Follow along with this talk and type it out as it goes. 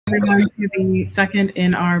everyone to the second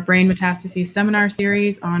in our brain metastases seminar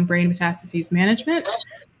series on brain metastases management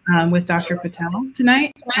with Dr. Patel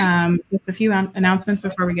tonight. Just a few announcements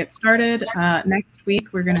before we get started. Next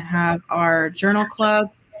week, we're going to have our journal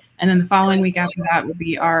club, and then the following week after that will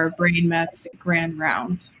be our brain mets grand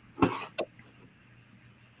round.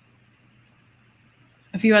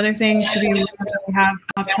 A few other things to be aware of that we have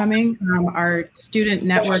upcoming. Our student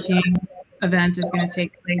networking event is going to take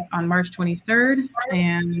place on March 23rd.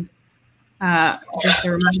 And just a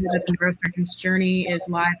reminder that the Neurosurgeon's Journey is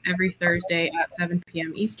live every Thursday at 7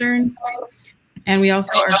 p.m. Eastern. And we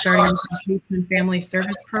also are starting a patient and family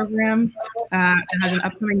service program that has an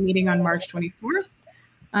upcoming meeting on March 24th.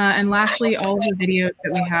 And lastly, all of the videos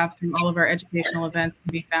that we have from all of our educational events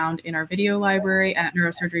can be found in our video library at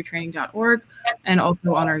neurosurgerytraining.org and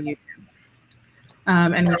also on our YouTube.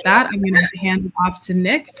 And with that, I'm going to hand it off to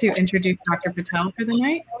Nick to introduce Dr. Patel for the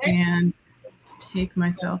night and take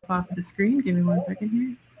myself off of the screen. Give me 1 second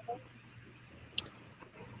here.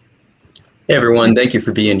 Hey, everyone. Thank you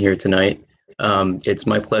for being here tonight. It's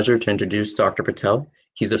my pleasure to introduce Dr. Patel.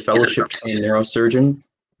 He's a fellowship-trained neurosurgeon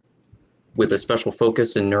with a special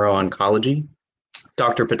focus in neuro-oncology.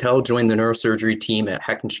 Dr. Patel joined the neurosurgery team at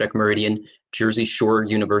Hackensack Meridian Jersey Shore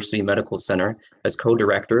University Medical Center as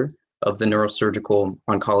co-director of the neurosurgical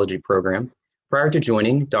oncology program. Prior to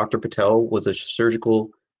joining, Dr. Patel was a surgical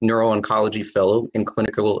neuro-oncology fellow and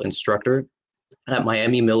clinical instructor at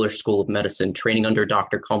Miami Miller School of Medicine, training under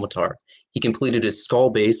Dr. Komatar. He completed his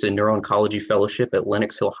skull-base and neuro-oncology fellowship at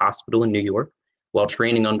Lenox Hill Hospital in New York, while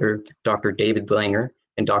training under Dr. David Langer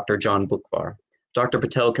and Dr. John Bukvar. Dr.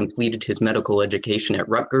 Patel completed his medical education at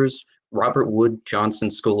Rutgers Robert Wood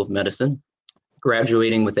Johnson School of Medicine,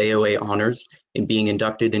 graduating with AOA honors and being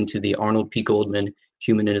inducted into the Arnold P. Goldman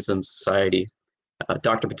Humanism Society.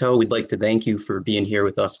 Dr. Patel, we'd like to thank you for being here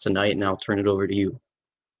with us tonight, and I'll turn it over to you.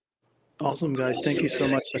 Awesome, guys. Thank you so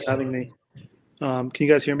much for having me. Can you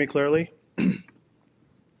guys hear me clearly?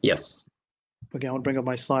 Yes. Okay, I want to bring up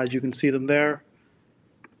my slides. You can see them there.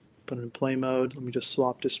 Put it in play mode. Let me just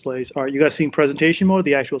swap displays. All right, you guys seeing presentation mode or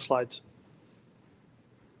the actual slides?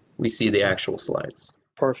 We see the actual slides.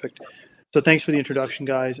 Perfect. So thanks for the introduction,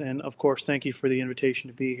 guys. And of course, thank you for the invitation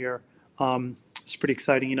to be here. It's pretty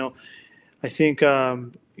exciting. You know, I think,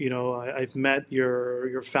 I've met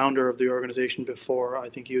your founder of the organization before. I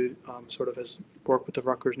think you sort of has worked with the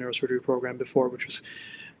Rutgers Neurosurgery program before, which was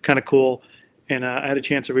kind of cool. And I had a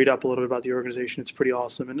chance to read up a little bit about the organization. It's pretty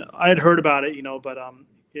awesome. And I had heard about it, but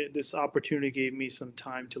this opportunity gave me some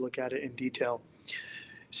time to look at it in detail.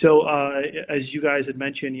 So as you guys had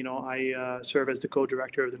mentioned, I serve as the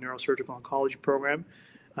co-director of the neurosurgical oncology program.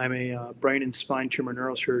 I'm a brain and spine tumor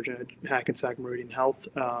neurosurgeon at Hackensack Meridian Health.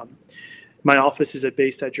 My office is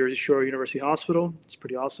based at Jersey Shore University Hospital. It's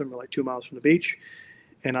pretty awesome. We're like 2 miles from the beach.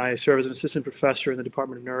 And I serve as an assistant professor in the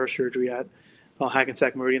Department of Neurosurgery at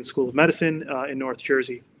Hackensack Meridian School of Medicine in North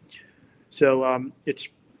Jersey. So it's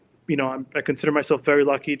I consider myself very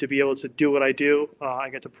lucky to be able to do what I do. I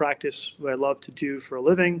get to practice what I love to do for a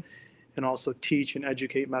living and also teach and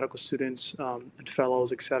educate medical students and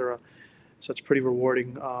fellows, etc. So it's pretty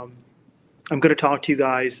rewarding. I'm going to talk to you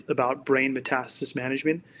guys about brain metastasis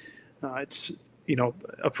management. It's,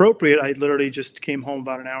 appropriate. I literally just came home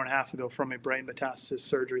about an hour and a half ago from a brain metastasis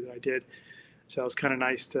surgery that I did. So it was kind of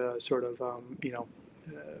nice to sort of,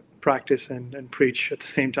 practice and preach at the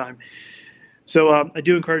same time. So I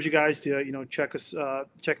do encourage you guys to,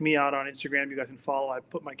 check me out on Instagram. You guys can follow. I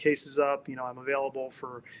put my cases up. I'm available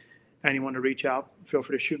for anyone to reach out. Feel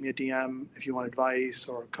free to shoot me a DM if you want advice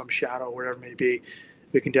or come shadow, whatever it may be.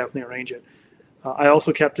 We can definitely arrange it. I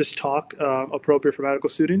also kept this talk appropriate for medical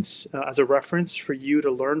students as a reference for you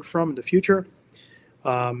to learn from in the future.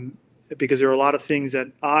 Because there are a lot of things that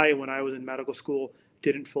when I was in medical school,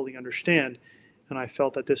 didn't fully understand. And I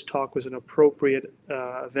felt that this talk was an appropriate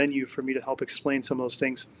venue for me to help explain some of those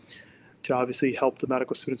things to obviously help the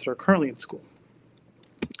medical students that are currently in school.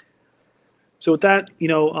 So with that,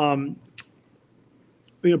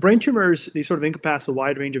 brain tumors, they sort of encompass a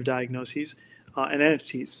wide range of diagnoses and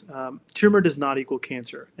entities. Tumor does not equal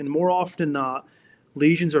cancer. And more often than not,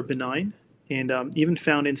 lesions are benign and even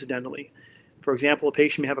found incidentally. For example, a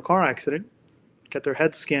patient may have a car accident, get their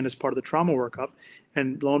head scanned as part of the trauma workup,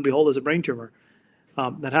 and lo and behold, there's a brain tumor.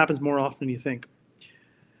 That happens more often than you think.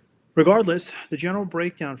 Regardless, the general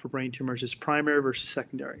breakdown for brain tumors is primary versus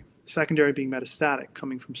secondary. Secondary being metastatic,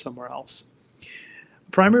 coming from somewhere else.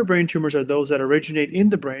 Primary brain tumors are those that originate in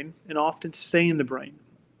the brain and often stay in the brain.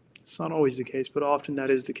 It's not always the case, but often that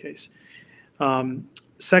is the case.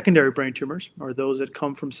 Secondary brain tumors are those that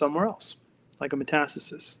come from somewhere else, like a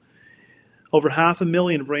metastasis. Over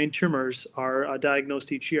 500,000 brain tumors are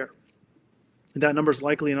diagnosed each year. And that number is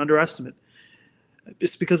likely an underestimate.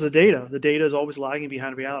 It's because of the data. The data is always lagging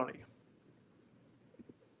behind reality.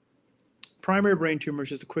 Primary brain tumors,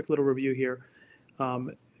 just a quick little review here,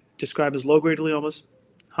 described as low-grade gliomas,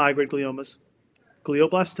 high-grade gliomas,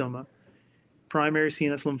 glioblastoma, primary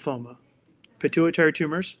CNS lymphoma, pituitary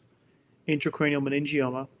tumors, intracranial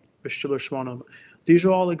meningioma, vestibular schwannoma. These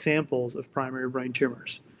are all examples of primary brain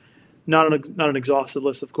tumors. Not an exhaustive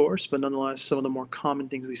list, of course, but nonetheless some of the more common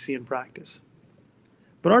things we see in practice.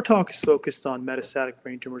 But our talk is focused on metastatic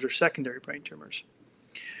brain tumors or secondary brain tumors.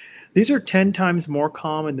 These are 10 times more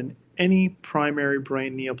common than any primary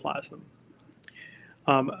brain neoplasm.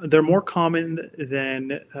 They're more common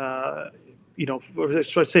than,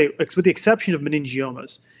 let's say, with the exception of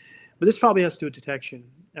meningiomas. But this probably has to do with detection.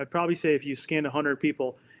 I'd probably say if you scan 100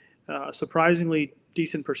 people, a surprisingly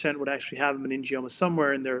decent percent would actually have a meningioma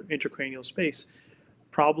somewhere in their intracranial space.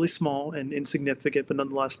 Probably small and insignificant, but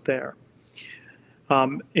nonetheless there.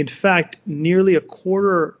 In fact, nearly a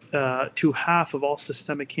quarter to half of all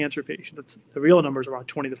systemic cancer patients, the real numbers are around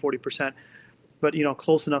 20 to 40%, but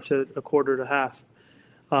close enough to a quarter to half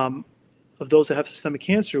of those that have systemic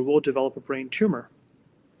cancer will develop a brain tumor.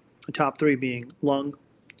 The top three being lung,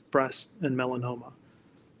 breast, and melanoma.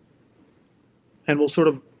 And we'll sort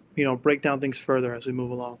of break down things further as we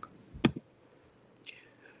move along.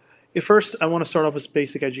 First, I want to start off with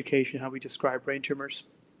basic education, how we describe brain tumors.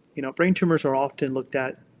 Brain tumors are often looked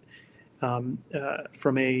at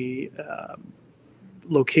from a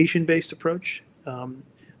location-based approach.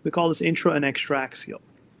 We call this intra and extraaxial.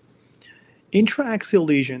 Intraaxial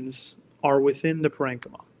lesions are within the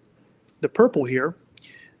parenchyma. The purple here, you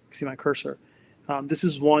see my cursor, this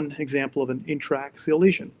is one example of an intraaxial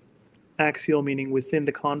lesion. Axial meaning within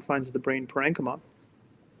the confines of the brain parenchyma,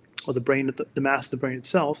 or the mass of the brain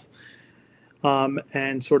itself,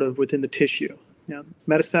 and sort of within the tissue. Now,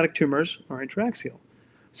 metastatic tumors are intraaxial.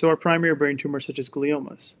 So are primary brain tumors such as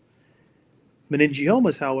gliomas.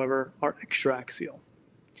 Meningiomas, however, are extraaxial.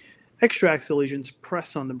 Extraaxial lesions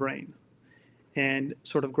press on the brain and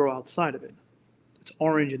sort of grow outside of it. It's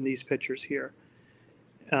orange in these pictures here.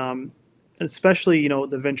 Especially,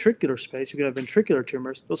 the ventricular space, you can have ventricular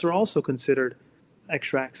tumors. Those are also considered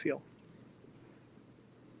extraaxial.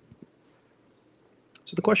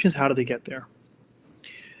 So the question is, how do they get there?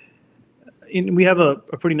 We have a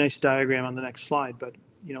pretty nice diagram on the next slide, but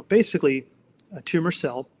basically, a tumor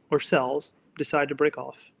cell or cells decide to break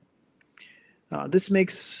off. This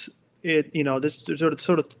makes it, this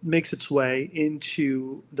sort of makes its way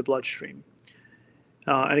into the bloodstream,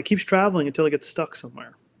 and it keeps traveling until it gets stuck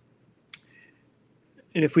somewhere.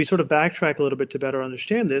 And if we sort of backtrack a little bit to better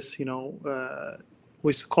understand this, we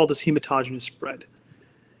call this hematogenic spread.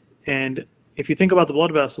 And if you think about the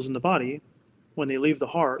blood vessels in the body, when they leave the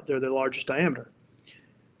heart, they're the largest diameter.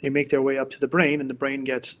 They make their way up to the brain, and the brain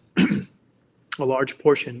gets a large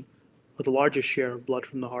portion, or the largest share of blood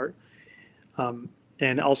from the heart,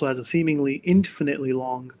 and also has a seemingly infinitely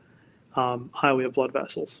long highway of blood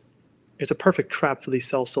vessels. It's a perfect trap for these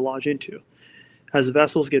cells to lodge into. As the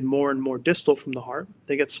vessels get more and more distal from the heart,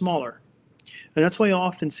 they get smaller. And that's why you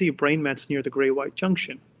often see brain mets near the gray-white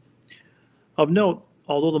junction. Of note,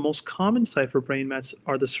 although the most common site for brain mets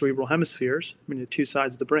are the cerebral hemispheres, the two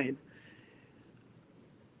sides of the brain,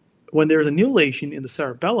 when there's a new lesion in the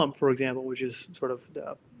cerebellum, for example, which is sort of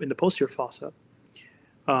in the posterior fossa,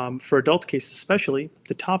 for adult cases especially,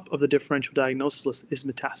 the top of the differential diagnosis list is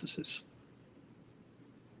metastasis.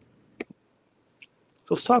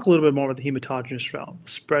 So let's talk a little bit more about the hematogenic realm,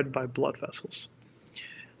 spread by blood vessels.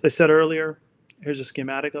 As I said earlier, here's a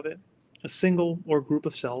schematic of it. A single or group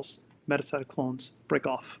of cells, metastatic clones, break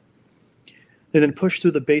off. They then push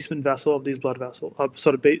through the basement vessel of these blood vessels,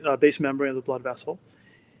 base membrane of the blood vessel,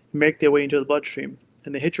 make their way into the bloodstream,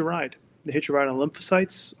 and they hitch a ride. They hitch a ride on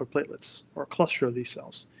lymphocytes or platelets, or a cluster of these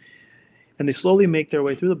cells. And they slowly make their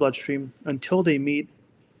way through the bloodstream until they meet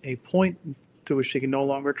a point to which they can no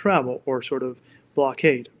longer travel, or sort of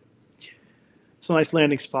blockade. It's a nice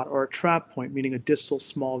landing spot, or a trap point, meaning a distal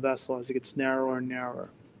small vessel as it gets narrower and narrower.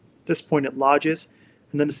 At this point it lodges,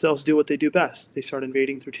 and then the cells do what they do best. They start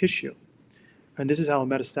invading through tissue. And this is how a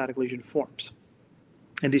metastatic lesion forms.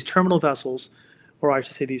 And these terminal vessels, or I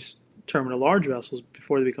should say these terminal large vessels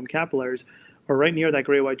before they become capillaries, are right near that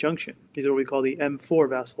gray-white junction. These are what we call the M4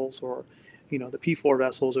 vessels, or the P4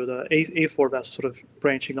 vessels, or the A4 vessels, sort of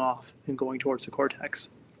branching off and going towards the cortex.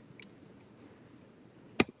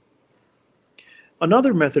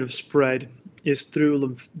 Another method of spread is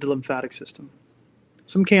through the lymphatic system.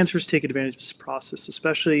 Some cancers take advantage of this process,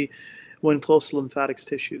 especially when close to lymphatic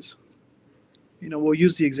tissues. we'll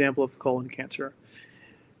use the example of colon cancer.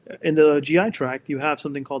 In the GI tract, you have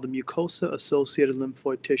something called the mucosa-associated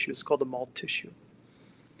lymphoid tissue. It's called the MALT tissue.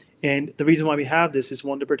 And the reason why we have this is,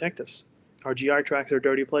 one, to protect us. Our GI tracts are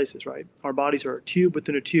dirty places, right? Our bodies are a tube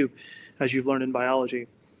within a tube, as you've learned in biology.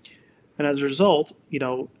 And as a result,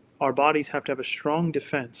 our bodies have to have a strong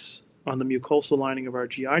defense on the mucosal lining of our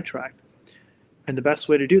GI tract. And the best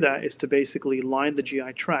way to do that is to basically line the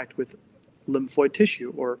GI tract with lymphoid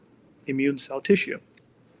tissue or immune cell tissue.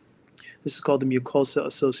 This is called the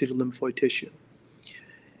mucosa-associated lymphoid tissue.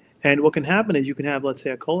 And what can happen is you can have, let's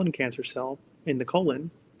say, a colon cancer cell in the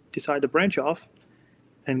colon decide to branch off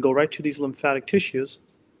and go right to these lymphatic tissues,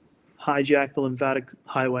 hijack the lymphatic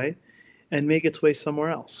highway, and make its way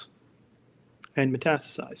somewhere else and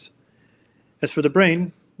metastasize. As for the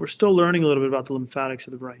brain, we're still learning a little bit about the lymphatics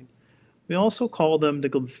of the brain. We also call them the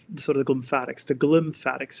glymphatics, the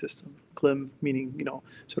glymphatic system. Glim meaning,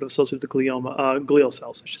 sort of associated with the glial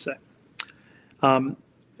cells, I should say.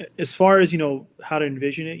 As far as, how to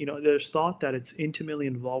envision it, there's thought that it's intimately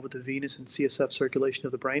involved with the venous and CSF circulation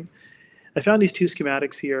of the brain. I found these two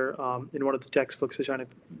schematics here in one of the textbooks to try to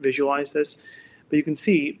visualize this. But you can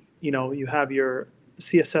see, you have your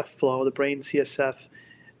CSF flow, the brain CSF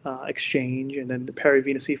exchange, and then the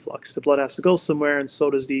perivenous efflux. The blood has to go somewhere, and so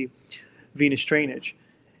does the venous drainage.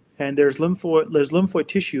 And there's lymphoid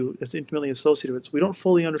tissue that's intimately associated with it. So we don't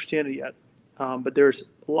fully understand it yet, but there's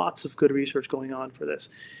lots of good research going on for this.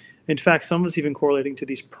 In fact, some of it's even correlating to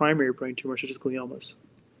these primary brain tumors, such as gliomas.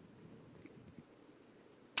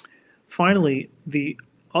 Finally, the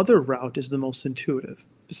other route is the most intuitive.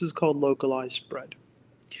 This is called localized spread.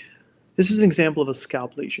 This is an example of a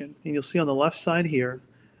scalp lesion. And you'll see on the left side here,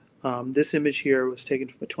 this image here was taken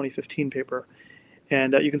from a 2015 paper.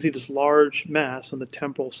 And you can see this large mass on the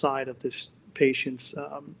temporal side of this patient's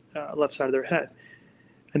left side of their head.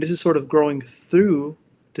 And this is sort of growing through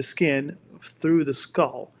the skin, through the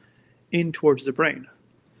skull, in towards the brain,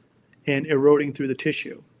 and eroding through the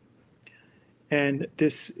tissue. And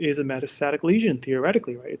this is a metastatic lesion,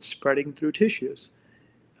 theoretically, right? It's spreading through tissues,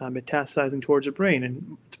 metastasizing towards the brain.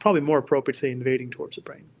 And it's probably more appropriate to say invading towards the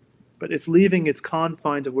brain. But it's leaving its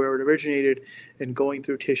confines of where it originated and going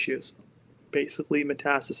through tissues, basically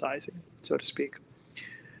metastasizing, so to speak.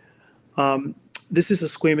 This is a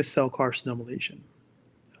squamous cell carcinoma lesion.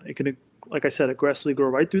 It can, like I said, aggressively grow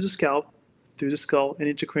right through the scalp, through the skull, and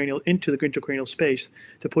into the intracranial space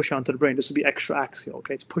to push onto the brain. This would be extraaxial,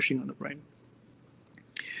 okay? It's pushing on the brain.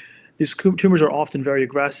 These tumors are often very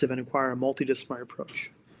aggressive and require a multidisciplinary approach.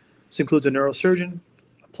 This includes a neurosurgeon,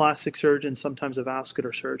 a plastic surgeon, sometimes a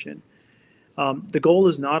vascular surgeon. The goal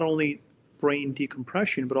is not only brain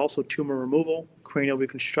decompression, but also tumor removal, cranial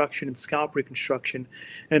reconstruction, and scalp reconstruction,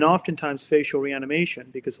 and oftentimes facial reanimation,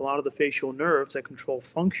 because a lot of the facial nerves that control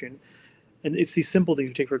function, and it's these simple things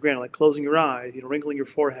you take for granted, like closing your eyes, wrinkling your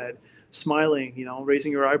forehead, smiling,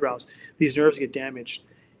 raising your eyebrows. These nerves get damaged.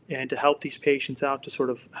 And to help these patients out to sort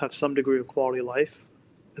of have some degree of quality of life,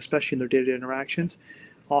 especially in their day-to-day interactions,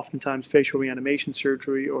 oftentimes facial reanimation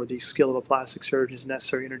surgery or the skill of a plastic surgeon is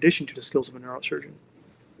necessary in addition to the skills of a neurosurgeon.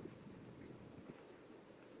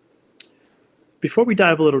 Before we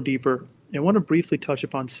dive a little deeper, I want to briefly touch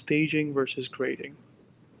upon staging versus grading.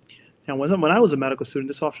 Now, when I was a medical student,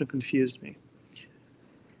 this often confused me.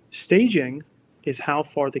 Staging is how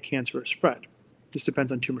far the cancer has spread. This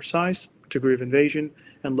depends on tumor size, degree of invasion,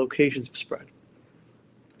 and locations of spread.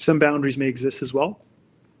 Some boundaries may exist as well.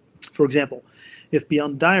 For example, if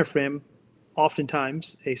beyond the diaphragm,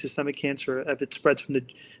 oftentimes a systemic cancer, if it spreads from the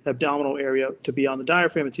abdominal area to beyond the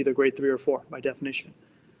diaphragm, it's either grade 3 or 4 by definition.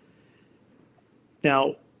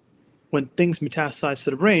 Now, when things metastasize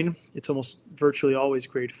to the brain, it's almost virtually always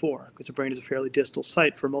grade 4, because the brain is a fairly distal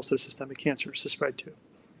site for most of the systemic cancers to spread to.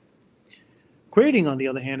 Grading, on the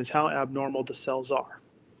other hand, is how abnormal the cells are.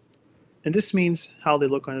 And this means how they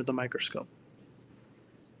look under the microscope.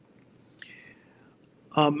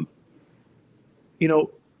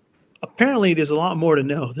 Apparently there's a lot more to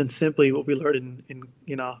know than simply what we learned in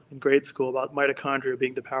grade school about mitochondria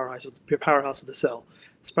being the powerhouse of the cell.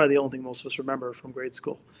 It's probably the only thing most of us remember from grade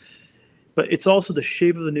school. But it's also the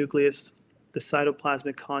shape of the nucleus, the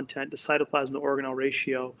cytoplasmic content, the cytoplasmic organelle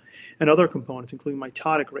ratio, and other components, including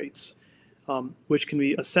mitotic rates, which can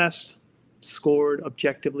be assessed, scored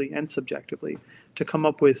objectively and subjectively to come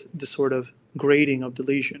up with the sort of grading of the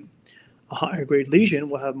lesion. A higher grade lesion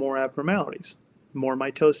will have more abnormalities, more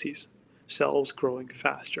mitoses, cells growing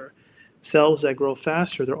faster. Cells that grow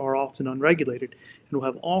faster are often unregulated and will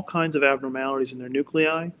have all kinds of abnormalities in their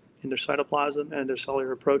nuclei, in their cytoplasm, and their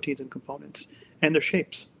cellular proteins and components, and their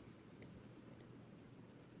shapes.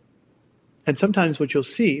 And sometimes what you'll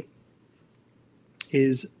see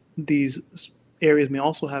is these areas may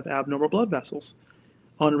also have abnormal blood vessels.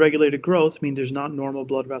 Unregulated growth means there's not normal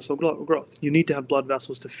blood vessel growth. You need to have blood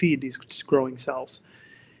vessels to feed these growing cells.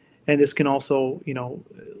 And this can also,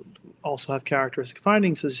 also have characteristic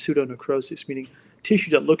findings as pseudonecrosis, meaning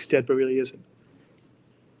tissue that looks dead but really isn't,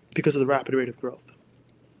 because of the rapid rate of growth.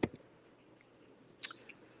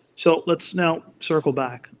 So let's now circle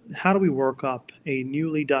back. How do we work up a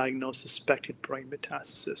newly diagnosed suspected brain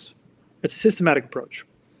metastasis? It's a systematic approach.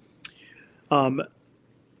 To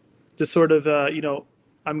sort of,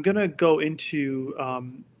 I'm going to go into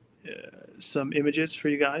some images for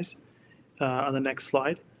you guys on the next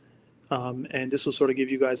slide. And this will sort of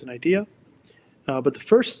give you guys an idea. But the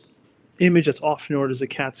first image that's often ordered is a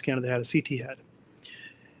CAT scan of the head, a CT head.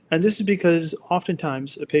 And this is because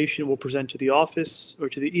oftentimes a patient will present to the office or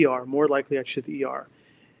to the ER, more likely actually the ER,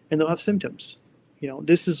 and they'll have symptoms.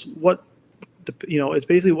 This is what, it's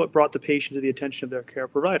basically what brought the patient to the attention of their care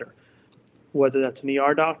provider, whether that's an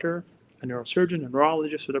ER doctor, a neurosurgeon, a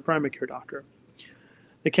neurologist, or the primary care doctor.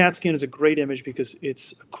 The CAT scan is a great image because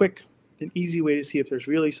it's a quick and easy way to see if there's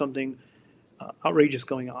really something outrageous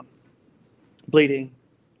going on. Bleeding,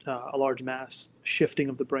 a large mass, shifting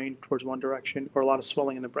of the brain towards one direction, or a lot of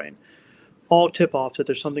swelling in the brain. All tip-offs that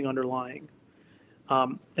there's something underlying.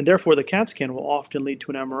 And therefore, the CAT scan will often lead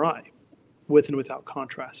to an MRI, with and without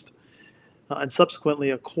contrast. And subsequently,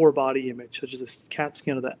 a core body image, such as a CAT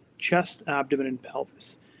scan of the chest, abdomen, and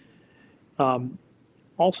pelvis.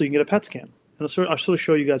 Also, you can get a PET scan. And I'll sort of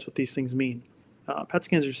show you guys what these things mean. PET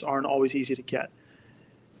scans just aren't always easy to get.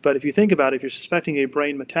 But if you think about it, if you're suspecting a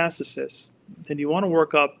brain metastasis, then you want to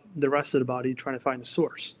work up the rest of the body trying to find the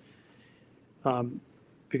source.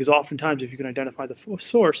 Because oftentimes, if you can identify the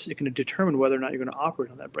source, it can determine whether or not you're going to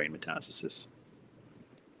operate on that brain metastasis.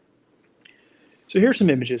 So here's some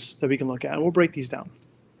images that we can look at, and we'll break these down.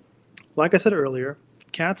 Like I said earlier,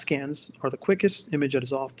 CAT scans are the quickest image that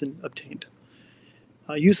is often obtained.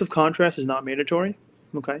 Use of contrast is not mandatory,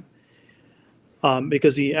 okay?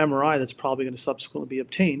 Because the MRI that's probably going to subsequently be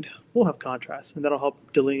obtained will have contrast, and that'll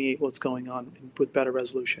help delineate what's going on with better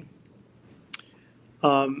resolution.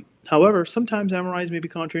 However, sometimes MRIs may be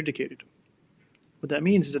contraindicated. What that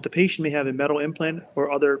means is that the patient may have a metal implant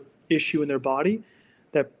or other issue in their body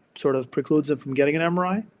that sort of precludes them from getting an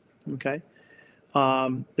MRI, okay?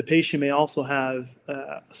 The patient may also have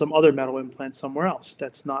some other metal implant somewhere else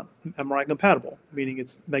that's not MRI compatible, meaning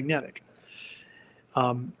it's magnetic.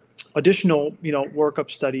 Additional, workup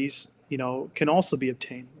studies, can also be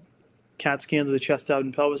obtained. CAT scans of the chest,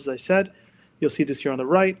 abdomen, pelvis, as I said. You'll see this here on the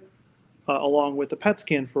right, along with the PET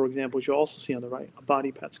scan, for example, which you'll also see on the right, a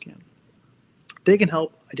body PET scan. They can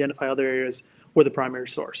help identify other areas where the primary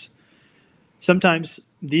source. Sometimes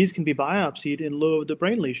these can be biopsied in lieu of the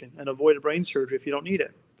brain lesion and avoid a brain surgery if you don't need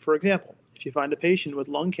it. For example, if you find a patient with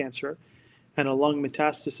lung cancer and a lung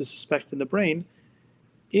metastasis suspected in the brain,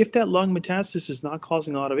 if that lung metastasis is not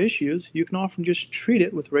causing a lot of issues, you can often just treat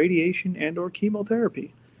it with radiation and or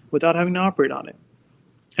chemotherapy without having to operate on it.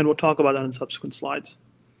 And we'll talk about that in subsequent slides.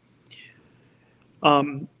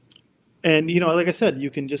 And, like I said,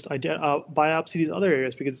 you can just biopsy these other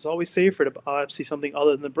areas because it's always safer to biopsy something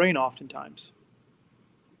other than the brain oftentimes.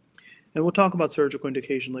 And we'll talk about surgical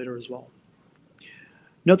indication later as well.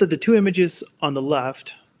 Note that the two images on the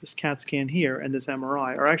left, this CAT scan here and this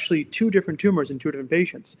MRI, are actually two different tumors in two different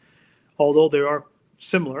patients. Although they are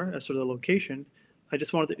similar as to the location, I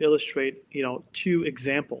just wanted to illustrate, two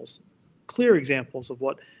examples, clear examples of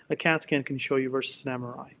what a CAT scan can show you versus an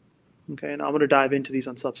MRI. Okay, and I'm going to dive into these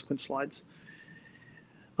on subsequent slides.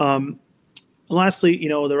 Lastly,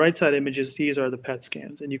 the right side images, these are the PET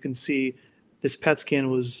scans, and you can see this PET scan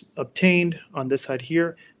was obtained on this side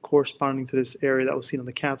here, corresponding to this area that was seen on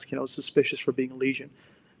the CAT scan. It was suspicious for being a lesion.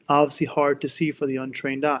 Obviously hard to see for the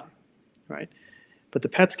untrained eye, right? But the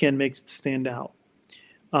PET scan makes it stand out.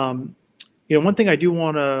 One thing I do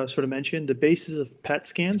want to sort of mention, the basis of PET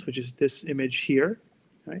scans, which is this image here,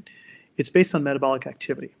 right? It's based on metabolic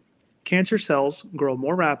activity. Cancer cells grow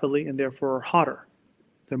more rapidly and therefore are hotter.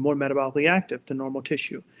 They're more metabolically active than normal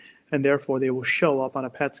tissue, and therefore they will show up on a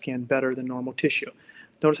PET scan better than normal tissue.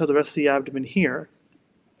 Notice how the rest of the abdomen here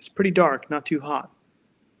is pretty dark, not too hot.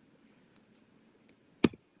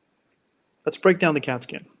 Let's break down the CAT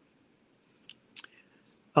scan.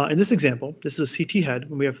 In this example, this is a CT head,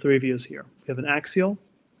 and we have three views here. We have an axial,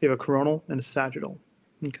 we have a coronal, and a sagittal.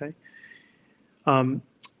 Okay.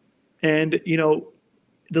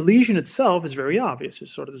 The lesion itself is very obvious.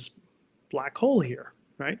 There's sort of this black hole here,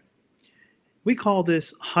 right? We call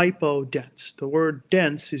this hypodense. The word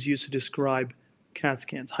dense is used to describe CAT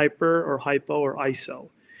scans, hyper or hypo or iso,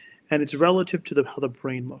 and it's relative to how the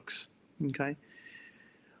brain looks. Okay.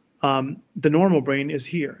 The normal brain is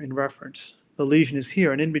here in reference. The lesion is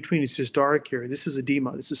here, and in between it's just dark here. This is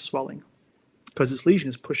edema. This is swelling because this lesion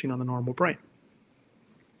is pushing on the normal brain.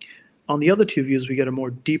 On the other two views, we get a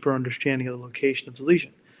more deeper understanding of the location of the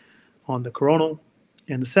lesion. On the coronal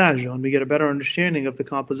and the sagittal, and we get a better understanding of the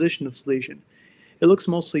composition of this lesion. It looks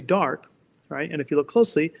mostly dark, right? And if you look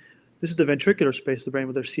closely, this is the ventricular space of the brain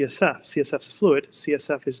with their CSF. CSF is fluid.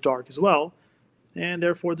 CSF is dark as well. And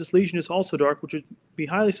therefore, this lesion is also dark, which would be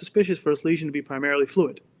highly suspicious for this lesion to be primarily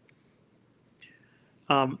fluid.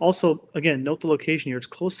 Also, again, note the location here. It's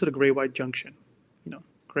close to the gray-white junction. You know,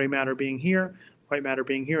 gray matter being here, white matter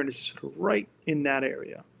being here, and this is sort of right in that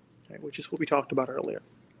area, right, which is what we talked about earlier.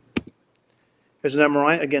 Here's an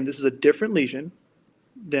MRI. Again, this is a different lesion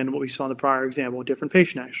than what we saw in the prior example, a different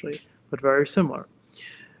patient actually, but very similar.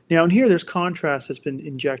 Now in here, there's contrast that's been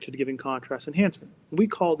injected, giving contrast enhancement. We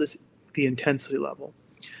call this the intensity level.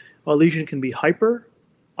 A lesion can be hyper,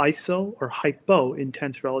 iso, or hypo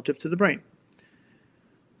intense relative to the brain.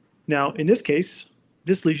 Now, in this case,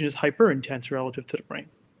 this lesion is hyper intense relative to the brain,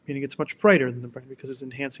 meaning it's much brighter than the brain because it's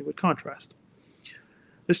enhancing with contrast.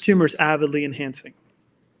 This tumor is avidly enhancing,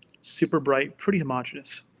 super bright, pretty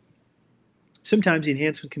homogeneous. Sometimes the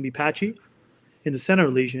enhancement can be patchy in the center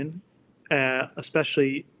of the lesion,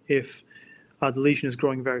 especially if the lesion is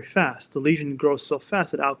growing very fast. The lesion grows so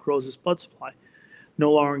fast it outgrows its blood supply,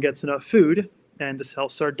 no longer gets enough food, and the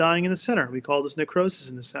cells start dying in the center. We call this necrosis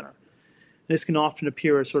in the center. And this can often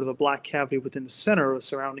appear as sort of a black cavity within the center of a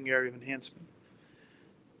surrounding area of enhancement.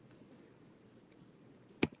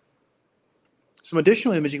 Some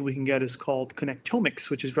additional imaging we can get is called connectomics,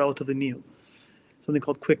 which is relatively new, something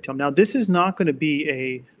called QuickTime. Now, this is not going to be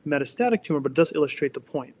a metastatic tumor, but it does illustrate the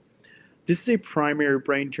point. This is a primary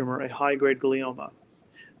brain tumor, a high-grade glioma.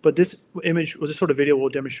 But this image, or this sort of video, will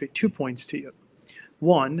demonstrate 2 points to you.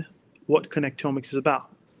 One, what connectomics is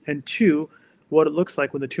about. And two, what it looks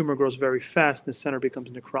like when the tumor grows very fast and the center becomes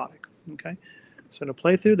necrotic. Okay? So I'm going to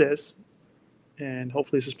play through this, and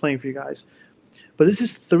hopefully this is playing for you guys. But this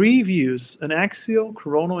is 3 views, an axial,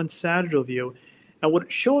 coronal, and sagittal view. And what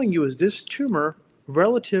it's showing you is this tumor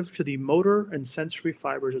relative to the motor and sensory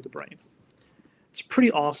fibers of the brain. It's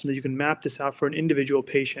pretty awesome that you can map this out for an individual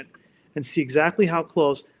patient and see exactly how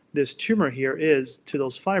close this tumor here is to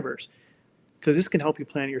those fibers, because this can help you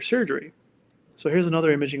plan your surgery. So here's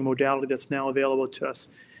another imaging modality that's now available to us.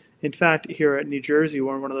 In fact, here at New Jersey,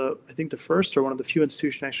 we're one of the, I think the first or one of the few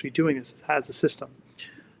institutions actually doing this that has the system.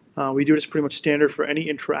 We do this pretty much standard for any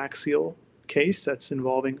intraaxial case that's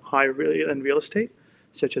involving high-end real estate,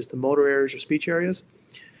 such as the motor areas or speech areas.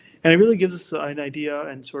 And it really gives us an idea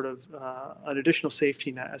and sort of an additional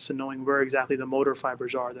safety net as to knowing where exactly the motor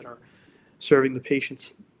fibers are that are serving the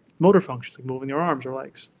patient's motor functions, like moving their arms or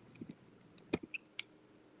legs.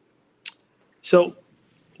 So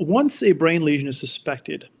once a brain lesion is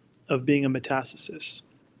suspected of being a metastasis,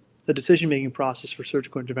 the decision-making process for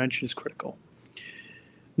surgical intervention is critical.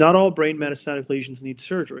 Not all brain metastatic lesions need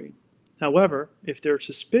surgery. However, if there's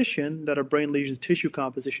suspicion that a brain lesion's tissue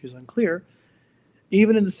composition is unclear,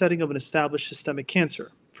 even in the setting of an established systemic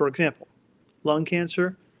cancer, for example, lung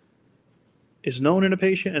cancer is known in a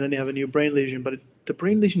patient and then they have a new brain lesion, but the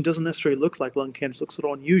brain lesion doesn't necessarily look like lung cancer, it looks a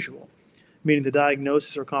little unusual, meaning the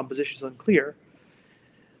diagnosis or composition is unclear,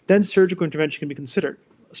 then surgical intervention can be considered,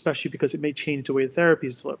 especially because it may change the way the therapy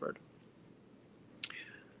is delivered.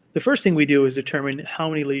 The first thing we do is determine how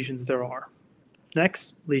many lesions there are.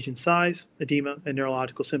 Next, lesion size, edema, and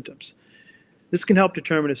neurological symptoms. This can help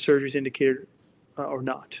determine if surgery is indicated or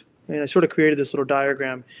not. And I sort of created this little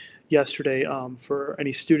diagram yesterday for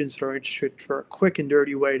any students that are interested, for a quick and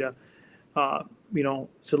dirty way to,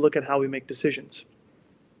 to look at how we make decisions.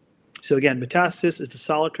 So again, metastasis, is the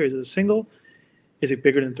solitary, is it a single? Is it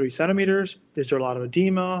bigger than 3 centimeters? Is there a lot of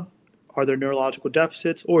edema? Are there neurological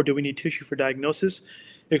deficits? Or do we need tissue for diagnosis?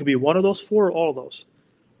 It could be one of those 4 or all of those.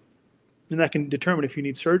 And that can determine if you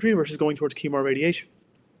need surgery versus going towards chemo or radiation.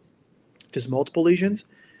 If there's multiple lesions,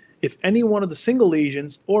 if any one of the single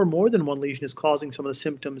lesions or more than one lesion is causing some of the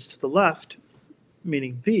symptoms to the left,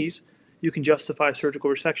 meaning these, you can justify surgical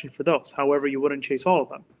resection for those. However, you wouldn't chase all of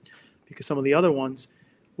them because some of the other ones,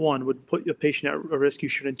 one, would put your patient at a risk you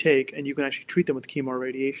shouldn't take, and you can actually treat them with chemo or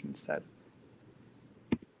radiation instead.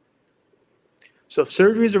 So if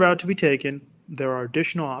surgery is about to be taken, there are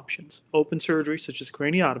additional options. Open surgery, such as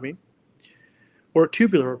craniotomy, or a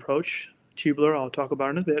tubular approach. Tubular, I'll talk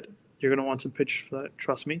about in a bit. You're going to want some pictures for that,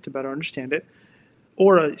 trust me, to better understand it.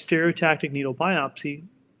 Or a stereotactic needle biopsy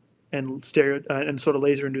and sort of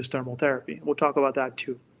laser-induced thermal therapy. We'll talk about that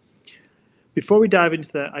too. Before we dive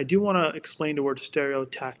into that, I do want to explain the word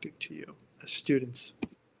stereotactic to you as students.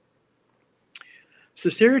 So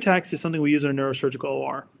stereotax is something we use in a neurosurgical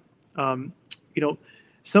OR. You know,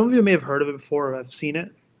 some of you may have heard of it before or have seen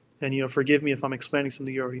it, and you know, forgive me if I'm explaining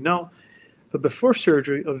something you already know. But before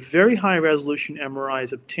surgery, a very high resolution MRI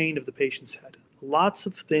is obtained of the patient's head. Lots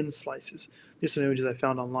of thin slices. These are some images I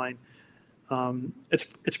found online.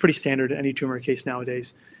 It's pretty standard in any tumor case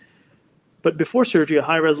nowadays. But before surgery, a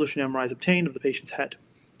high resolution MRI is obtained of the patient's head.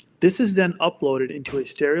 This is then uploaded into a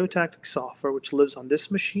stereotactic software, which lives on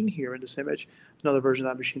this machine here in this image. Another version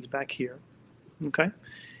of that machine is back here. Okay.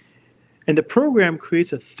 And the program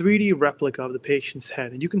creates a 3D replica of the patient's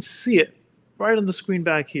head, and you can see it right on the screen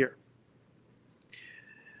back here.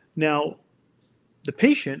 Now, the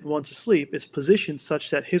patient, once asleep, is positioned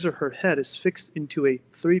such that his or her head is fixed into a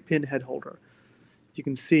 3-pin head holder. You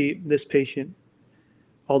can see this patient,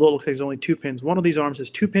 although it looks like there's only 2 pins. One of these arms has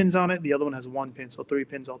 2 pins on it, the other one has 1 pin, so 3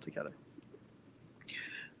 pins altogether.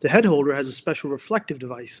 The head holder has a special reflective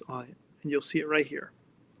device on it, and you'll see it right here.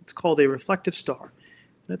 It's called a reflective star.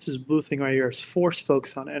 That's this blue thing right here. It's 4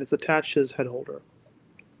 spokes on it, and it's attached to his head holder.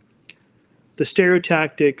 The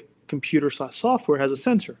stereotactic computer/software has a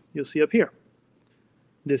sensor. You'll see up here.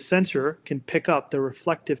 This sensor can pick up the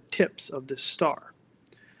reflective tips of this star.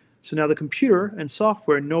 So now the computer and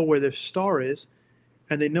software know where their star is,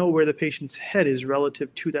 and they know where the patient's head is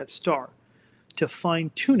relative to that star. To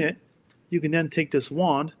fine-tune it, you can then take this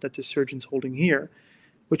wand that the surgeon's holding here,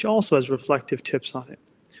 which also has reflective tips on it.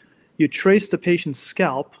 You trace the patient's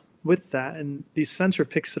scalp with that, and the sensor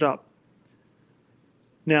picks it up.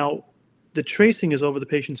 Now, the tracing is over the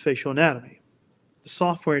patient's facial anatomy. The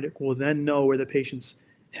software will then know where the patient's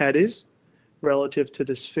head is relative to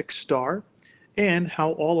this fixed star and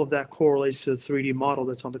how all of that correlates to the 3D model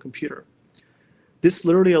that's on the computer. This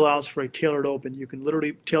literally allows for a tailored open. You can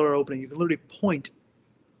literally tailor opening. You can literally point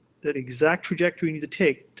the exact trajectory you need to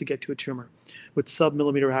take to get to a tumor with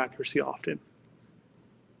sub-millimeter accuracy often.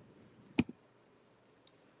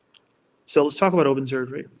 So let's talk about open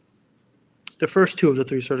surgery. The first 2 of the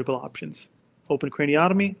 3 surgical options, open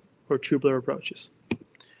craniotomy or tubular approaches.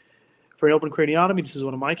 For an open craniotomy, this is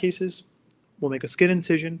one of my cases. We'll make a skin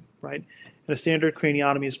incision, right? And a standard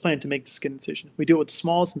craniotomy is planned to make the skin incision. We do it with the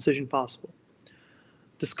smallest incision possible.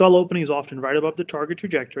 The skull opening is often right above the target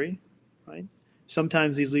trajectory, right?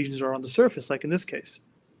 Sometimes these lesions are on the surface, like in this case.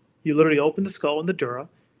 You literally open the skull and the dura,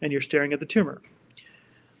 and you're staring at the tumor.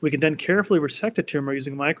 We can then carefully resect the tumor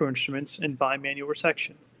using microinstruments and bimanual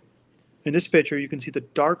resection. In this picture, you can see the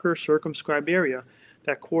darker circumscribed area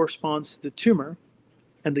that corresponds to the tumor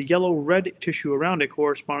and the yellow-red tissue around it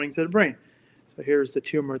corresponding to the brain. So here's the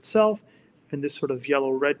tumor itself, and this sort of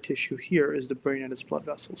yellow-red tissue here is the brain and its blood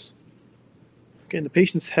vessels. Okay, and the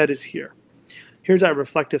patient's head is here. Here's that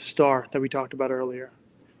reflective star that we talked about earlier.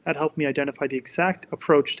 That helped me identify the exact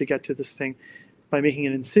approach to get to this thing by making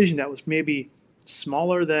an incision that was maybe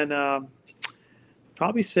smaller than,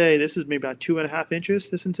 probably say this is maybe about 2.5 inches,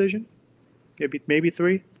 this incision, maybe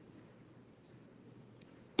 3.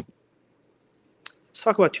 Let's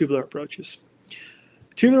talk about tubular approaches.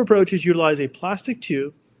 Tubular approaches utilize a plastic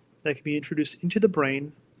tube that can be introduced into the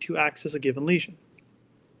brain to access a given lesion.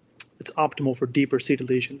 It's optimal for deeper seated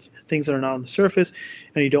lesions, things that are not on the surface,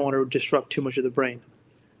 and you don't want to disrupt too much of the brain.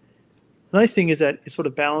 The nice thing is that it sort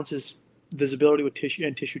of balances visibility with tissue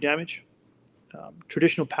and tissue damage.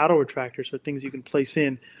 Traditional paddle retractors, or things you can place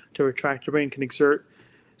in to retract the brain, can exert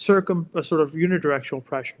a sort of unidirectional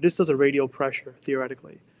pressure. This does a radial pressure,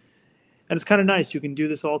 theoretically. And it's kind of nice. You can do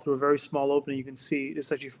this all through a very small opening. You can see this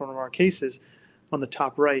is actually for one of our cases on the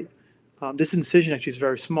top right. This incision actually is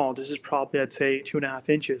very small. This is probably, I'd say, 2.5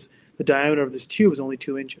 inches. The diameter of this tube is only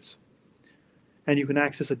 2 inches. And you can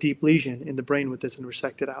access a deep lesion in the brain with this and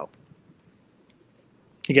resect it out.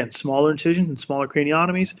 Again, smaller incisions and smaller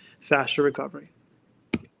craniotomies, faster recovery.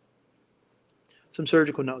 Some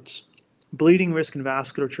surgical notes. Bleeding risk and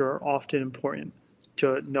vasculature are often important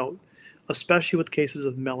to note, especially with cases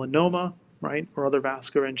of melanoma, right, or other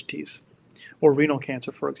vascular entities, or renal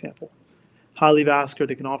cancer, for example. Highly vascular,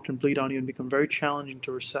 they can often bleed on you and become very challenging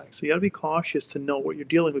to resect. So you got to be cautious to know what you're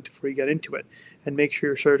dealing with before you get into it, and make sure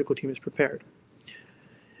your surgical team is prepared.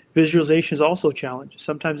 Visualization is also a challenge.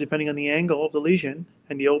 Sometimes, depending on the angle of the lesion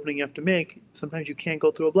and the opening you have to make, sometimes you can't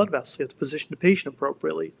go through a blood vessel. You have to position the patient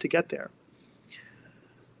appropriately to get there.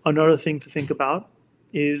 Another thing to think about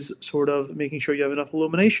is sort of making sure you have enough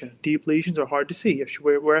illumination. Deep lesions are hard to see. You should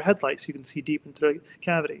wear a headlight so you can see deep into the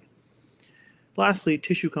cavity. Lastly,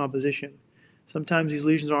 tissue composition. Sometimes these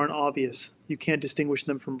lesions aren't obvious. You can't distinguish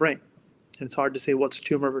them from brain. And it's hard to say what's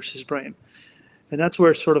tumor versus brain. And that's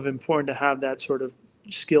where it's sort of important to have that sort of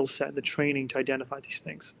skill set, the training to identify these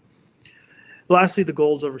things. Lastly, the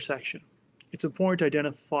goals of resection. it's important to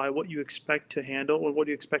identify what you expect to handle or what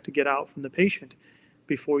you expect to get out from the patient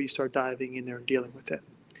before you start diving in there and dealing with it.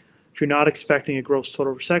 If you're not expecting a gross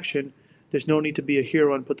total resection, there's no need to be a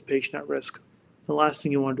hero and put the patient at risk. The last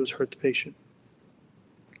thing you want to do is hurt the patient.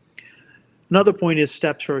 Another point is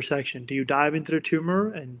steps for resection. Do you dive into the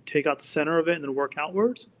tumor and take out the center of it and then work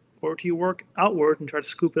outwards? Or do you work outward and try to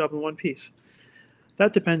scoop it up in one piece?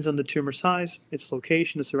 That depends on the tumor size, its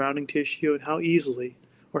location, the surrounding tissue, and how easily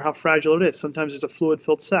or how fragile it is. Sometimes it's a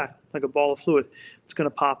fluid-filled sac, like a ball of fluid. It's going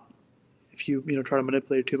to pop if you try to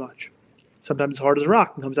manipulate it too much. Sometimes it's hard as a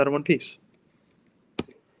rock and comes out in one piece.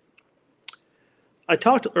 I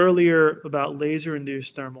talked earlier about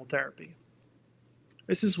laser-induced thermal therapy.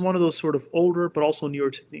 This is one of those sort of older but also newer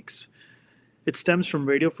techniques. It stems from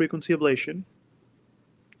radiofrequency ablation.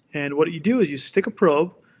 And what you do is you stick a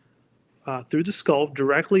probe through the skull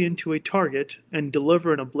directly into a target and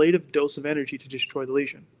deliver an ablative dose of energy to destroy the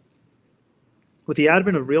lesion. With the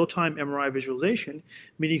advent of real-time MRI visualization,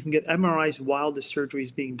 meaning you can get MRIs while the surgery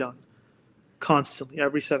is being done, constantly,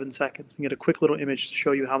 every 7 seconds, and get a quick little image to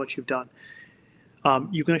show you how much you've done.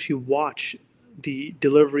 You can actually watch the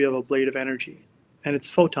delivery of ablative energy. And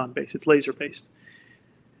it's photon-based, it's laser-based.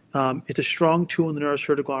 It's a strong tool in the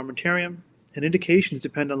neurosurgical armamentarium, and indications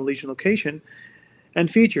depend on the lesion location and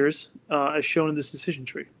features as shown in this decision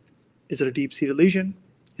tree. Is it a deep-seated lesion?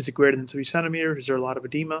 Is it greater than 3 centimeters? Is there a lot of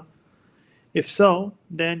edema? If so,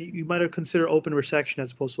 then you might consider open resection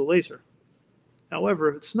as opposed to a laser. However,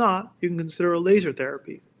 if it's not, you can consider a laser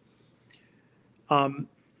therapy. The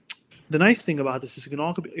nice thing about this is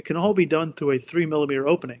it can all be done through a 3 millimeter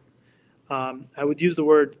opening. I would use the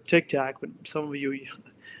word tic-tac, but some of you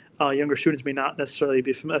younger students may not necessarily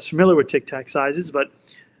be as familiar with tic-tac sizes, but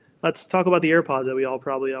let's talk about the AirPods that we all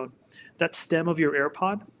probably own. That stem of your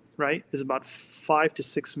AirPod, right, is about 5 to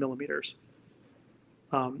 6 millimeters.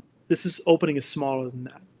 This opening is smaller than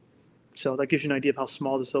that. So that gives you an idea of how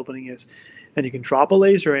small this opening is. And you can drop a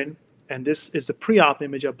laser in, and this is the pre-op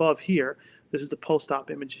image above here. This is the post-op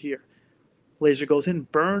image here. Laser goes in,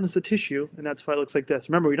 burns the tissue, and that's why it looks like this.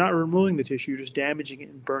 Remember, you're not removing the tissue, you're just damaging it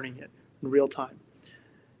and burning it in real time.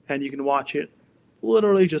 And you can watch it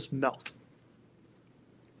literally just melt.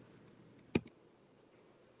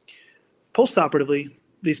 Postoperatively,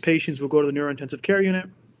 these patients will go to the neurointensive care unit,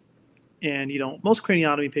 and most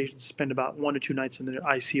craniotomy patients spend about 1 to 2 nights in the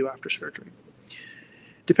ICU after surgery.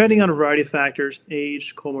 Depending on a variety of factors,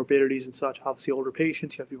 age, comorbidities, and such, obviously older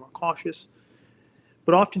patients, you have to be more cautious.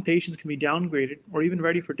 But often patients can be downgraded or even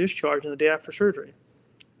ready for discharge on the day after surgery.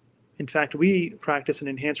 In fact, we practice an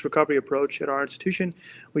enhanced recovery approach at our institution.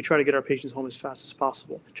 We try to get our patients home as fast as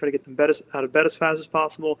possible, try to get them out of bed as fast as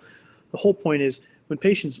possible. The whole point is when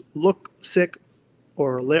patients look sick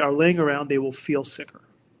or are laying around, they will feel sicker.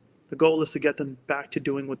 The goal is to get them back to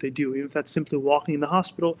doing what they do, even if that's simply walking in the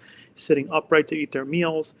hospital, sitting upright to eat their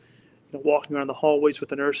meals, walking around the hallways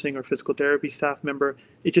with a nursing or physical therapy staff member.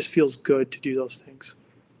 It just feels good to do those things.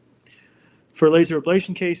 For laser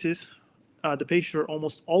ablation cases, the patients are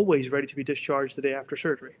almost always ready to be discharged the day after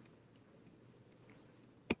surgery.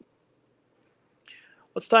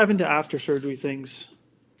 Let's dive into after surgery things.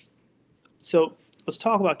 So let's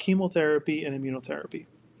talk about chemotherapy and immunotherapy.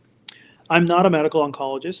 I'm not a medical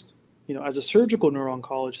oncologist. As a surgical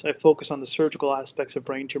neuro-oncologist, I focus on the surgical aspects of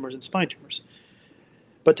brain tumors and spine tumors.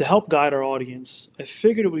 But to help guide our audience, I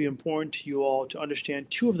figured it would be important to you all to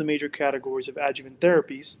understand 2 of the major categories of adjuvant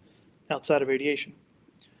therapies outside of radiation: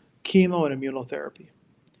 chemo and immunotherapy.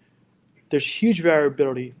 There's huge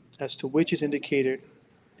variability as to which is indicated,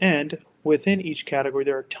 and within each category,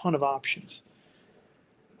 there are a ton of options.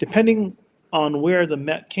 Depending on where the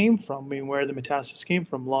MET came from, where the metastasis came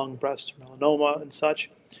from, lung, breast, melanoma, and such,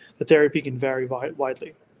 the therapy can vary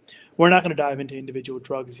widely. We're not going to dive into individual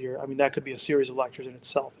drugs here. That could be a series of lectures in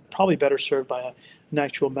itself. Probably better served by an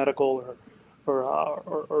actual medical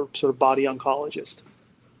or sort of body oncologist.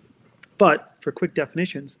 But for quick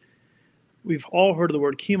definitions, we've all heard of the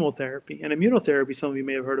word chemotherapy, and immunotherapy some of you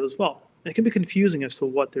may have heard of as well. It can be confusing as to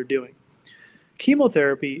what they're doing.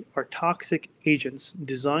 Chemotherapy are toxic agents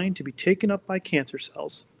designed to be taken up by cancer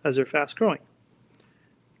cells as they're fast growing.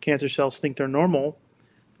 Cancer cells think they're normal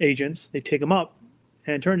agents, they take them up,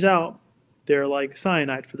 and it turns out they're like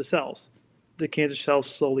cyanide for the cells. The cancer cells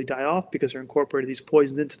slowly die off because they're incorporating these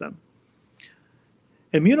poisons into them.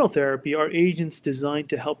 Immunotherapy are agents designed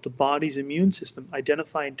to help the body's immune system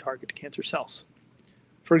identify and target cancer cells.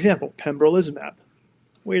 For example, pembrolizumab.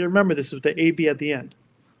 Way to remember this is with the AB at the end,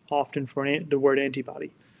 often for the word antibody.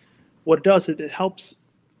 What it does is it helps,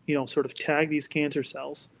 sort of tag these cancer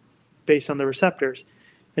cells based on the receptors,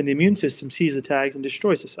 and the immune system sees the tags and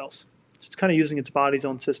destroys the cells. It's kind of using its body's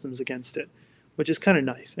own systems against it, which is kind of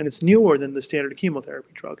nice. And it's newer than the standard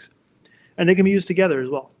chemotherapy drugs. And they can be used together as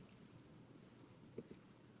well.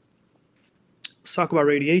 Let's talk about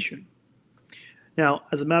radiation. Now,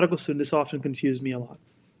 as a medical student, this often confused me a lot.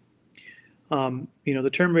 The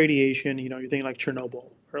term radiation, you're thinking like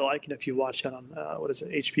Chernobyl, or like, if you watch that on,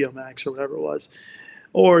 HBO Max or whatever it was,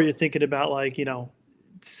 or you're thinking about like,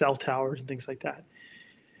 cell towers and things like that.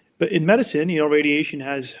 But in medicine, radiation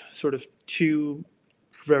has sort of two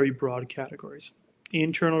very broad categories: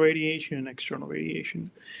 internal radiation and external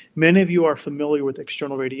radiation. Many of you are familiar with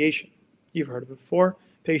external radiation. You've heard of it before,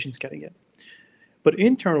 patients getting it. But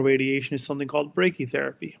internal radiation is something called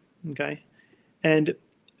brachytherapy, okay? And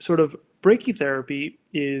sort of brachytherapy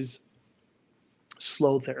is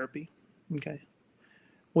slow therapy, okay?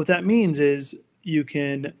 What that means is you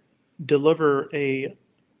can deliver a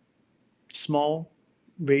small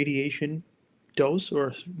radiation dose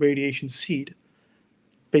or radiation seed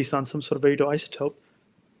based on some sort of radioisotope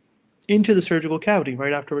into the surgical cavity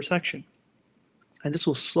right after resection. And this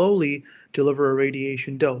will slowly deliver a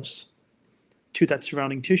radiation dose to that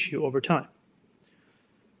surrounding tissue over time.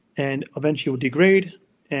 And eventually will degrade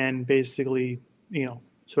and basically,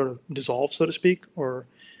 sort of dissolve, so to speak, or,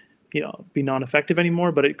 be non-effective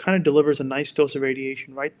anymore, but it kind of delivers a nice dose of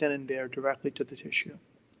radiation right then and there directly to the tissue.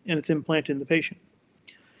 And it's implanted in the patient.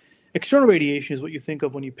 External radiation is what you think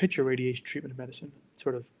of when you picture radiation treatment in medicine,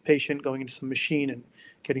 sort of patient going into some machine and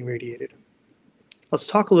getting radiated. Let's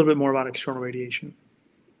talk a little bit more about external radiation.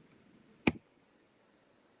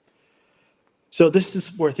 So this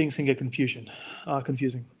is where things can get confusing.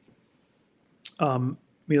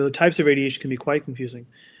 The types of radiation can be quite confusing.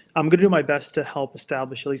 I'm going to do my best to help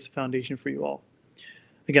establish at least a foundation for you all.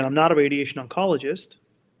 Again, I'm not a radiation oncologist,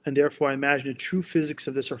 and therefore I imagine the true physics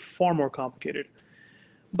of this are far more complicated.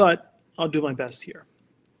 But I'll do my best here.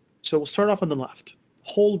 So we'll start off on the left.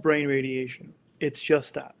 Whole brain radiation. It's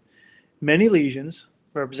just that. Many lesions,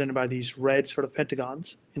 represented by these red sort of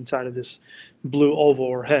pentagons inside of this blue oval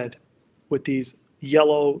or head, with these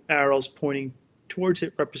yellow arrows pointing towards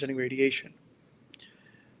it, representing radiation.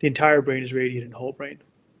 The entire brain is radiated in whole brain.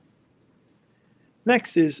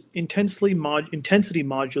 Next is intensity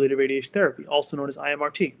modulated radiation therapy, also known as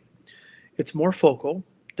IMRT. It's more focal.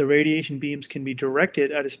 The radiation beams can be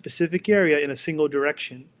directed at a specific area in a single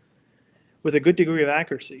direction with a good degree of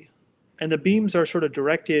accuracy. And the beams are sort of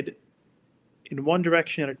directed in one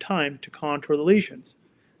direction at a time to contour the lesions.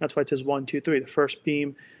 That's why it says 1, 2, 3. The first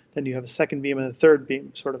beam, then you have a second beam and a third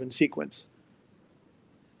beam, sort of in sequence.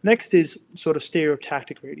 Next is sort of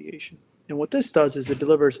stereotactic radiation. And what this does is it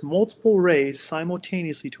delivers multiple rays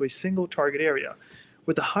simultaneously to a single target area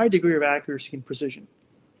with a high degree of accuracy and precision.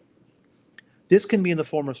 This can be in the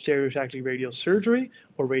form of stereotactic radiosurgery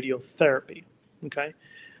or radiotherapy. Okay?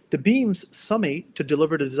 The beams summate to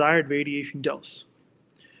deliver the desired radiation dose.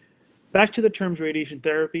 Back to the terms radiation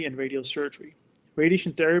therapy and radiosurgery.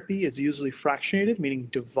 Radiation therapy is usually fractionated, meaning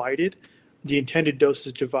divided. The intended dose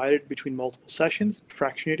is divided between multiple sessions,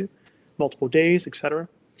 fractionated, multiple days, etc.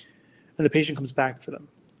 And the patient comes back for them.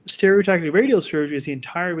 Stereotactic radiosurgery is the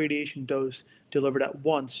entire radiation dose delivered at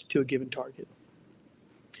once to a given target.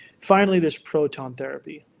 Finally, there's proton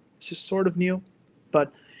therapy. This is sort of new,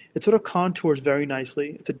 but it sort of contours very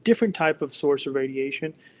nicely. It's a different type of source of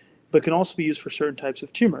radiation, but can also be used for certain types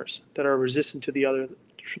of tumors that are resistant to the other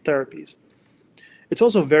therapies. It's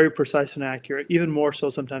also very precise and accurate, even more so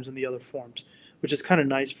sometimes than the other forms, which is kind of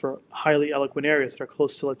nice for highly eloquent areas that are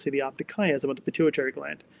close to, let's say, the optic chiasm of the pituitary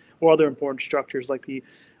gland, or other important structures like the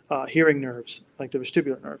hearing nerves, like the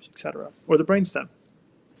vestibular nerves, etc., or the brainstem.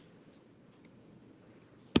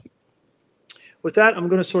 With that, I'm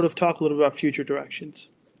going to sort of talk a little bit about future directions.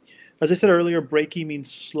 As I said earlier, brachy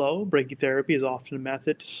means slow. Brachytherapy is often a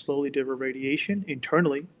method to slowly deliver radiation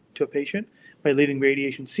internally to a patient by leaving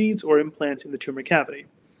radiation seeds or implants in the tumor cavity.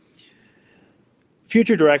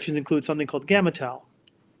 Future directions include something called gamma-tau.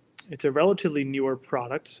 It's a relatively newer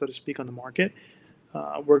product, so to speak, on the market.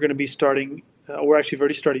 We're going to be starting, we're actually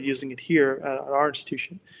already started using it here at our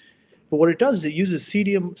institution. But what it does is it uses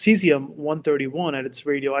cesium-131 at its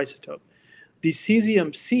radioisotope. These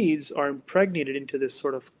cesium seeds are impregnated into this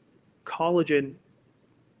sort of collagen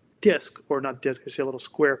disc, or not disc, I say a little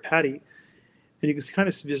square patty. And you can kind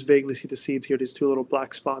of just vaguely see the seeds here, these two little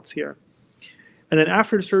black spots here. And then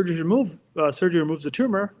after the surgery removes the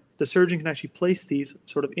tumor, the surgeon can actually place these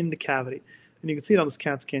sort of in the cavity. And you can see it on this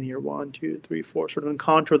CAT scan here, 1, 2, 3, 4, sort of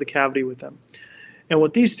contour the cavity with them. And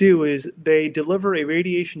what these do is they deliver a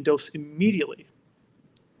radiation dose immediately,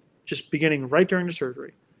 just beginning right during the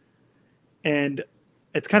surgery. And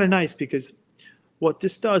it's kind of nice because What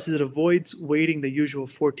this does is it avoids waiting the usual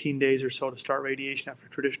 14 days or so to start radiation after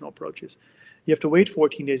traditional approaches. You have to wait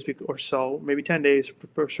 14 days or so, maybe 10 days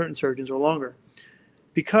for certain surgeons or longer,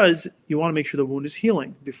 because you want to make sure the wound is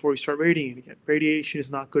healing before you start radiating again. Radiation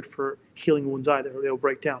is not good for healing wounds either. They'll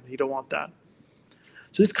break down. You don't want that.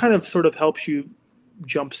 So this kind of sort of helps you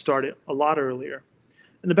jumpstart it a lot earlier.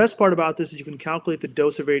 And the best part about this is you can calculate the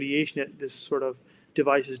dose of radiation that this sort of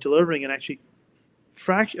device is delivering and actually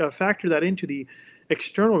factor that into the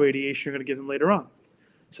external radiation you're going to give them later on.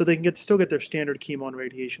 So they can still get their standard chemo and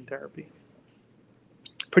radiation therapy.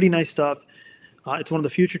 Pretty nice stuff. It's one of the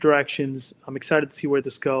future directions. I'm excited to see where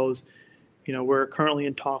this goes. You know, we're currently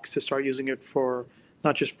in talks to start using it for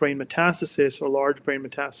not just brain metastasis or large brain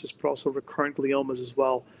metastasis, but also recurrent gliomas as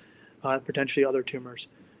well, and potentially other tumors.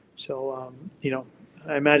 So, you know,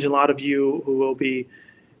 I imagine a lot of you who will be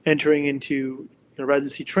entering into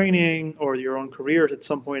residency training or your own careers at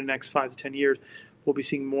some point in the next 5 to 10 years, we'll be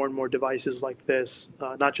seeing more and more devices like this,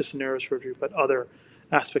 not just in neurosurgery, but other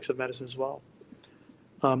aspects of medicine as well.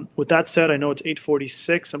 With that said, I know it's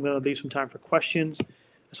 8:46. I'm going to leave some time for questions. I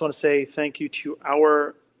just want to say thank you to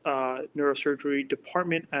our neurosurgery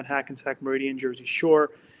department at Hackensack Meridian Jersey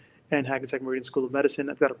Shore and Hackensack Meridian School of Medicine.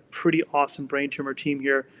 I've got a pretty awesome brain tumor team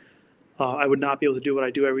here. I would not be able to do what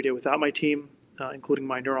I do every day without my team, including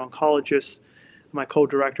my neuro-oncologist, my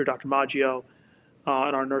co-director, Dr. Maggio,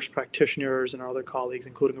 and our nurse practitioners and our other colleagues,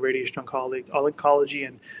 including radiation oncology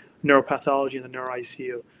and neuropathology in the neuro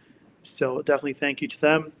ICU. So definitely thank you to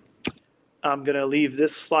them. I'm going to leave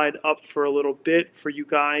this slide up for a little bit for you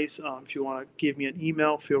guys. If you want to give me an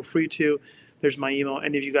email, feel free to. There's my email.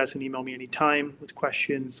 Any of you guys can email me anytime with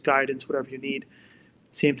questions, guidance, whatever you need.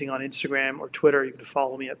 Same thing on Instagram or Twitter. You can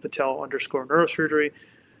follow me at Patel_neurosurgery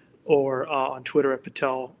or on Twitter at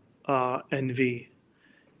PatelNV.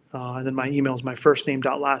 And then my email is my first name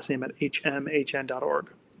dot last name at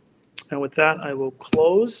hmhn.org. And with that, I will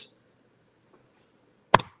close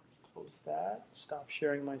that. Stop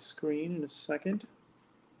sharing my screen in a second.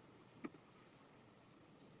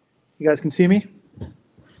 You guys can see me?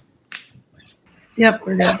 Yep,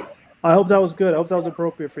 we're good. I hope that was good. I hope that was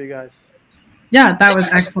appropriate for you guys. Yeah, that was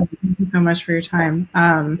excellent. Thank you so much for your time.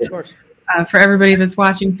 Of course. For everybody that's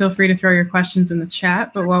watching, feel free to throw your questions in the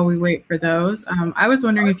chat. But while we wait for those, I was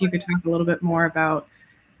wondering if you could talk a little bit more about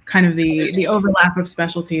kind of the overlap of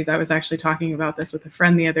specialties. I was actually talking about this with a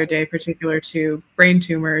friend the other day, particular to brain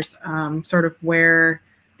tumors, sort of where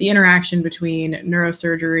the interaction between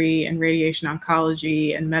neurosurgery and radiation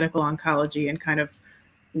oncology and medical oncology and kind of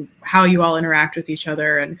how you all interact with each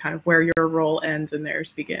other and kind of where your role ends and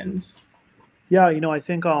theirs begins. Yeah, you know, I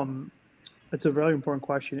think it's a very important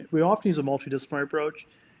question. We often use a multidisciplinary approach.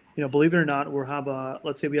 You know, believe it or not,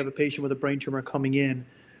 let's say we have a patient with a brain tumor coming in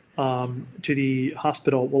to the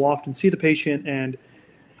hospital. We'll often see the patient, and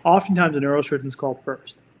oftentimes the neurosurgeon is called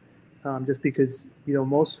first, just because, you know,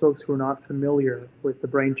 most folks who are not familiar with the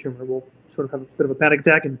brain tumor will sort of have a bit of a panic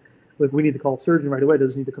attack and like, we need to call a surgeon right away. It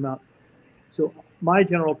doesn't need to come out. So my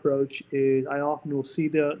general approach is I often will see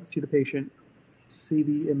the patient, see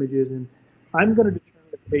the images, and I'm going to determine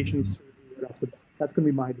if the patient needs surgery right off the bat. That's going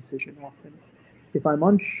to be my decision often. If I'm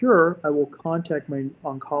unsure, I will contact my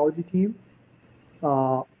oncology team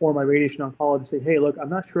or my radiation oncologist, say, hey, look, I'm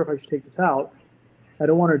not sure if I should take this out. I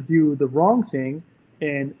don't want to do the wrong thing.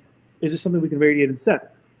 And is this something we can radiate instead?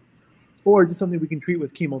 Or is this something we can treat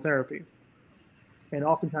with chemotherapy? And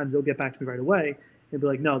oftentimes they'll get back to me right away and be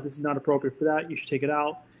like, no, this is not appropriate for that. You should take it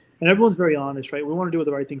out. And everyone's very honest, right? We want to do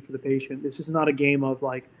the right thing for the patient. This is not a game of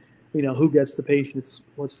like, you know, who gets the patient. It's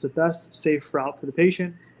what's the best safe route for the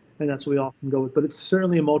patient. And that's what we often go with. But it's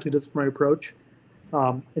certainly a multidisciplinary approach.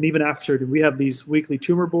 And even after surgery, we have these weekly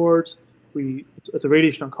tumor boards. It's a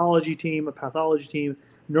radiation oncology team, a pathology team,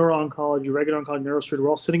 neuro-oncology, regular oncology, neurosurgery. We're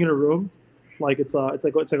all sitting in a room, like it's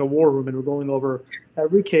like a war room, and we're going over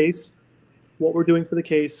every case, what we're doing for the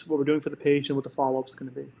case, what we're doing for the patient, what the follow-up is going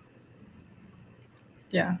to be.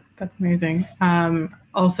 Yeah, that's amazing.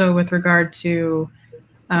 Also, with regard to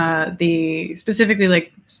the specifically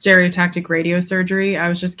like stereotactic radiosurgery, I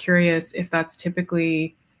was just curious if that's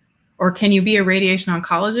typically, or can you be a radiation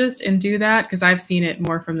oncologist and do that? Because I've seen it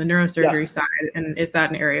more from the neurosurgery side, and is that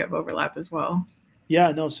an area of overlap as well?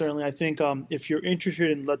 Yeah, no, certainly. I think if you're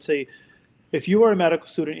interested in, let's say, if you are a medical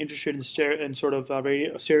student interested in sort of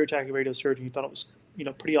stereotactic radiosurgery, you thought it was, you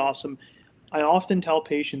know, pretty awesome. I often tell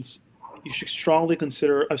patients you should strongly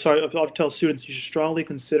consider. I often tell students you should strongly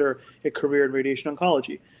consider a career in radiation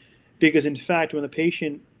oncology, because in fact, when the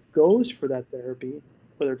patient goes for that therapy,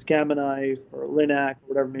 whether it's Gamma Knife or Linac or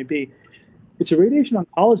whatever it may be, it's a radiation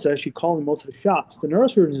oncologist actually calling most of the shots. The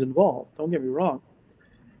neurosurgeon is involved. Don't get me wrong.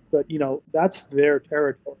 but that's their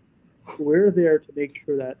territory. We're there to make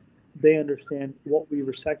sure that they understand what we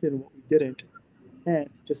resected and what we didn't, and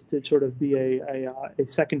just to sort of be a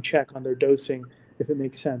second check on their dosing if it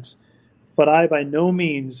makes sense. But I by no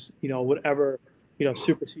means would ever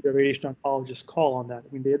supersede a radiation oncologist's call on that.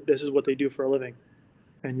 I mean, this is what they do for a living,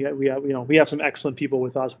 and yet we have some excellent people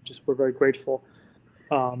with us, which is we're very grateful.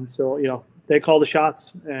 So they call the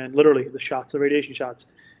shots, and literally the shots, the radiation shots,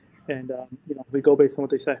 and we go based on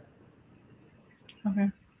what they say. Okay,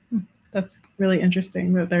 that's really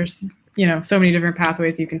interesting that there's so many different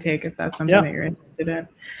pathways you can take if that's something that you're interested in.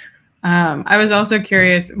 I was also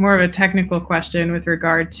curious, more of a technical question with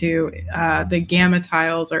regard to the gamma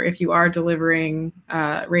tiles, or if you are delivering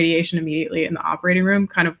radiation immediately in the operating room,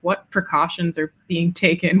 kind of what precautions are being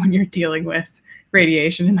taken when you're dealing with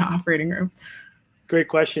radiation in the operating room? Great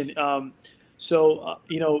question.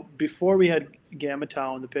 Before we had gamma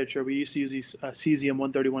tile in the picture, we used to use these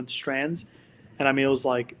cesium-131 strands. And I mean, it was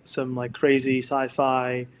like some like crazy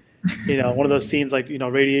sci-fi, one of those scenes like,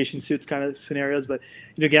 radiation suits kind of scenarios. But,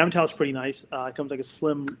 gamma tile is pretty nice. It comes like a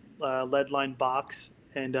slim lead-lined box.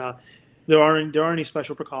 And there aren't any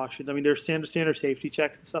special precautions. I mean, there's standard safety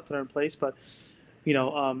checks and stuff that are in place. But,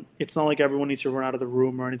 it's not like everyone needs to run out of the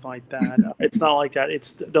room or anything like that. It's not like that.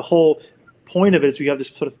 It's the whole point of it is we have this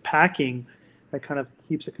sort of packing that kind of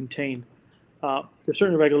keeps it contained. There's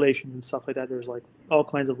certain regulations and stuff like that. There's like all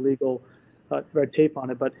kinds of legal red tape on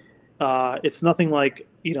it, but it's nothing like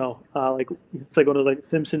like it's like one of the like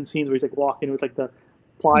Simpsons scenes where he's like walking with like the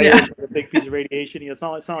pliers, like a big piece of radiation. It's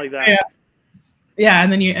not like that. Yeah,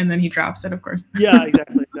 and then he drops it, of course. Yeah,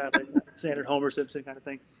 exactly. Standard Homer Simpson kind of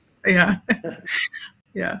thing. Yeah.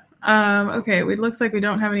 Yeah. Okay. It looks like we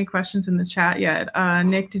don't have any questions in the chat yet.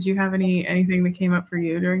 Nick, did you have anything that came up for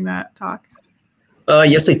you during that talk?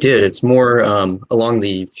 Yes, I did. It's more along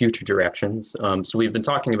the future directions. So we've been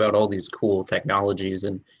talking about all these cool technologies,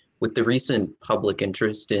 and with the recent public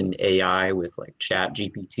interest in AI with like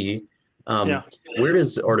ChatGPT, where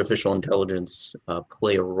does artificial intelligence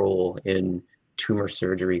play a role in tumor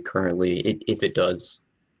surgery currently, if it does?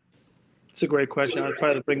 It's a great question. I'd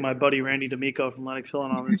probably bring my buddy Randy D'Amico from Lenox Hill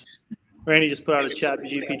on this. Randy just put out a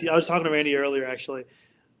ChatGPT. I was talking to Randy earlier actually,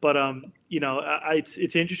 but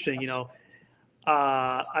it's interesting.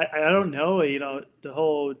 I don't know. The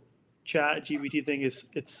whole ChatGPT thing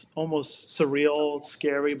it's almost surreal,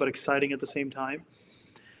 scary, but exciting at the same time.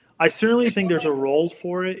 I certainly think there's a role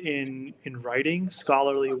for it in writing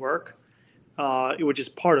scholarly work, which is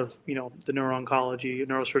part of the neuro-oncology,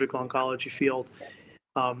 neurosurgical oncology field.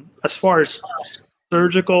 As far as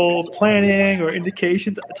surgical planning or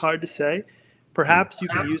indications, it's hard to say. Perhaps you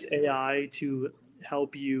can use AI to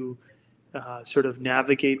help you sort of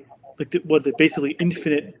navigate like the basically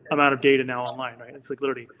infinite amount of data now online, right? It's like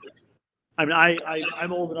literally. I mean,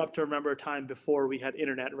 I'm old enough to remember a time before we had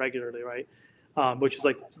internet regularly, right? Which is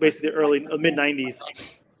like basically the mid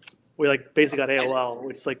 '90s. We like basically got AOL,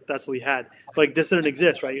 which is like that's what we had. But, like this didn't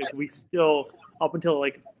exist, right? We still up until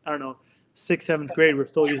like I don't know 6th, 7th grade, we're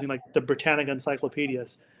still using like the Britannica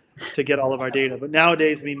encyclopedias to get all of our data. But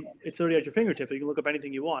nowadays, I mean, it's already at your fingertips. You can look up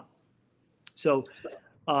anything you want. So,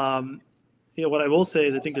 what I will say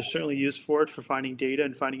is I think there's certainly use for it for finding data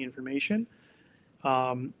and finding information.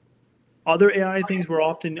 Other AI things we're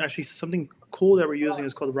often actually something cool that we're using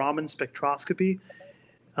is called Raman spectroscopy.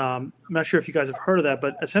 I'm not sure if you guys have heard of that,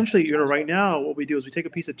 but essentially, right now, what we do is we take a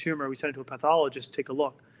piece of tumor, we send it to a pathologist, take a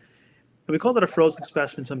look. And we call that a frozen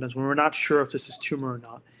specimen sometimes when we're not sure if this is tumor or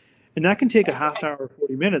not. And that can take a half hour or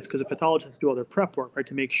 40 minutes because the pathologist has to do all their prep work, right,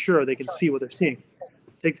 to make sure they can see what they're seeing.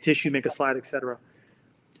 Take the tissue, make a slide, etc.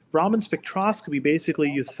 Raman spectroscopy,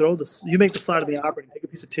 basically, you make the slide of the operator, take a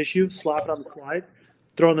piece of tissue, slap it on the slide,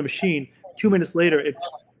 throw it in the machine. 2 minutes later, it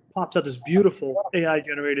pops out this beautiful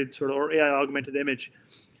AI-generated sort of or AI-augmented image,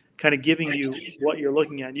 kind of giving you what you're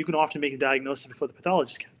looking at. And you can often make a diagnosis before the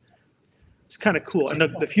pathologist can. It's kind of cool. And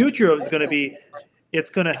the future is going to be, it's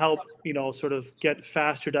going to help, sort of get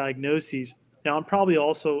faster diagnoses. Now, I'm probably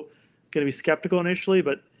also going to be skeptical initially,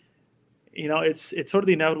 but, it's sort of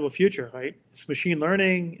the inevitable future, right? It's machine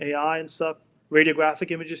learning, AI and stuff,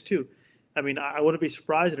 radiographic images too. I mean, I wouldn't be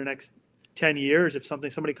surprised in the next 10 years if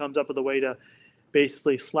somebody comes up with a way to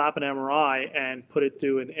basically slap an MRI and put it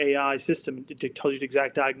through an AI system. It tells you the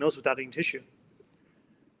exact diagnosis without any tissue,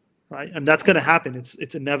 right? And that's going to happen.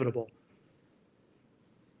 It's inevitable.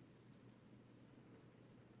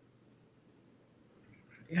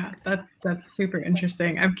 Yeah, that's super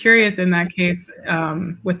interesting. I'm curious in that case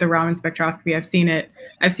with the Raman spectroscopy. I've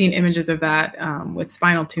seen images of that with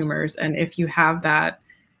spinal tumors, and if you have that,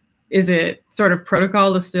 is it sort of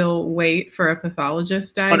protocol to still wait for a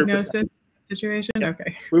pathologist diagnosis? 100%. situation? Yeah.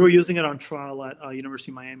 Okay. We were using it on trial at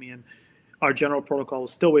University of Miami, and our general protocol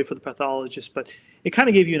was still wait for the pathologist, but it kind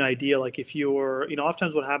of gave you an idea. Like if you're,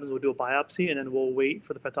 oftentimes what happens, we'll do a biopsy and then we'll wait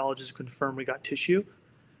for the pathologist to confirm we got tissue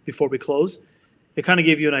before we close. It kind of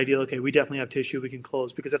gave you an idea, okay, we definitely have tissue, we can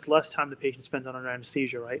close, because that's less time the patient spends on under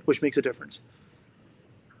anesthesia, right? Which makes a difference.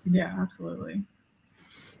 Yeah, absolutely.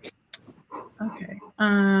 Okay.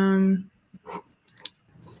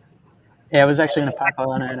 Yeah, I was actually going to pop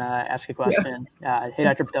on and ask a question. Hey,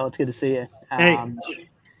 Dr. Patel, it's good to see you. Hey.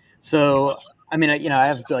 So, I mean, I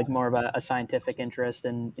have like more of a scientific interest,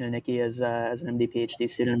 and Nikki, as an MD PhD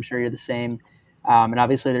student, I'm sure you're the same. And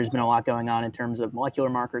obviously, there's been a lot going on in terms of molecular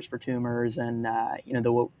markers for tumors, and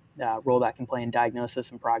the role that can play in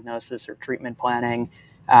diagnosis and prognosis or treatment planning.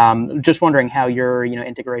 Just wondering how you're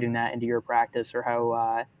integrating that into your practice, or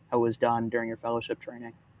how it was done during your fellowship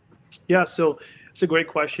training. Yeah, so it's a great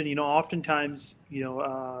question. Oftentimes,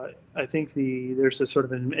 I think there's a sort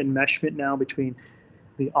of an enmeshment now between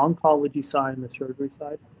the oncology side and the surgery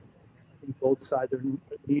side. I think both sides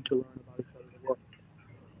need to learn about each other's work.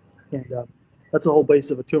 And that's the whole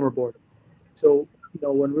basis of a tumor board. So,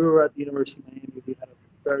 when we were at the University of Miami, we had a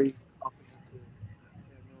very comprehensive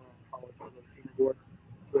neuro-oncology tumor board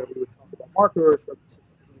where we would talk about markers for a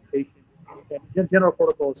specific patient. And general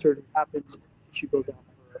protocol of surgery happens, tissue goes off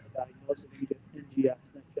for a diagnosis, and you get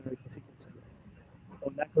NGS, next generation sequencing.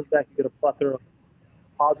 When that comes back, you get a plethora of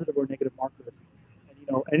positive or negative markers.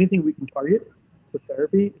 And anything we can target with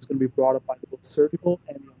therapy is going to be brought up by both surgical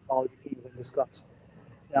and the oncology teams and discussed.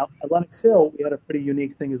 Now, at Lenox Hill, we had a pretty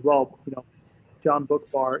unique thing as well. John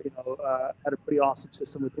Bookbar, had a pretty awesome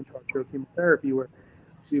system with intra-arterial chemotherapy where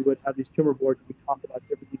we would have these tumor boards and we talk about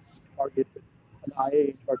everything we target with an IA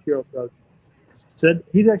intra-arterial approach. So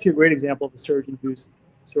he's actually a great example of a surgeon who's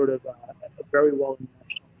sort of very well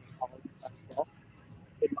enmeshed on the oncology side as well.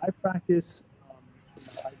 In my practice,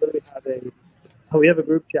 I literally we have a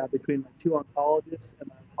group chat between my two oncologists and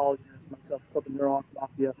my oncologist and myself. It's called the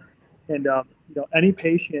neuro-oncology. And any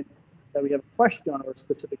patient that we have a question on, or a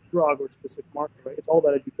specific drug or a specific marker, right? It's all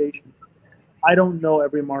about education. I don't know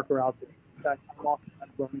every marker out there. In fact, I'm often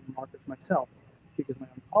running markers myself because my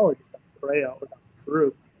oncologist, Dr. Correa or Dr.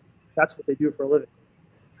 Farouk, that's what they do for a living,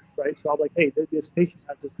 right? So I'll be like, hey, this patient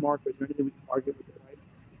has this marker. Is there anything we can target with it,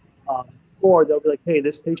 right? Or they'll be like, hey,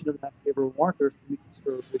 this patient doesn't have favorable markers. Can we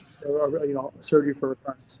consider surgery for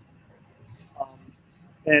recurrence?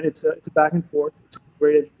 And it's a back and forth. It's a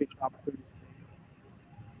great education opportunity.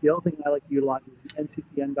 The other thing I like to utilize is the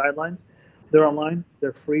NCCN guidelines. They're online.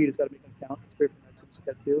 They're free. You just got to make an account. It's great for medicine to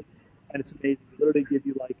get to, and it's amazing. They literally give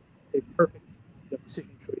you like a perfect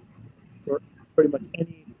decision tree for pretty much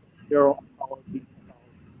any neuro-oncology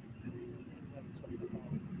and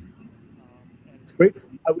it's great.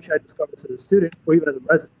 I wish I had discovered this as a student or even as a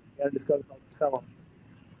resident. I had discovered this as a fellow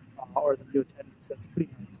or as a new attending. So it's pretty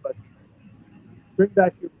nice. But bring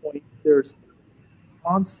back to your point, there's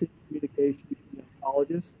constant communication between the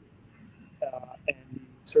oncologist and the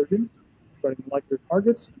surgeons regarding molecular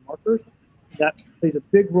targets and markers. That plays a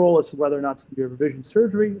big role as to whether or not it's going to be a revision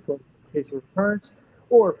surgery for the case of recurrence,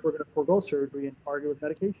 or if we're going to forego surgery and target with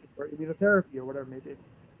medication or immunotherapy or whatever it may be.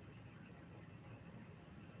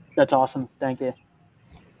 That's awesome. Thank you.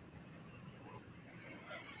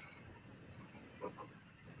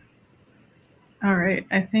 All right.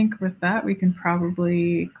 I think with that, we can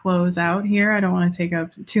probably close out here. I don't want to take up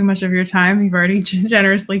too much of your time. You've already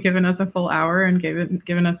generously given us a full hour and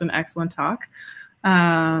given us an excellent talk.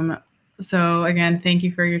 So again, thank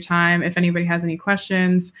you for your time. If anybody has any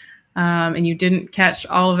questions and you didn't catch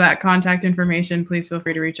all of that contact information, please feel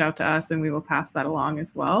free to reach out to us and we will pass that along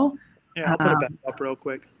as well. Yeah, I'll put it back up real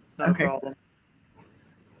quick. Not okay. a problem.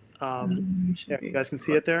 Yeah, you guys can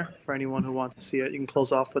see it there. For anyone who wants to see it, you can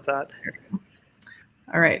close off with that.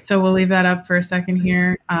 All right, so we'll leave that up for a second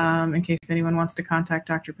here in case anyone wants to contact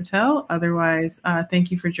Dr. Patel. Otherwise,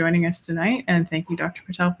 thank you for joining us tonight, and thank you, Dr.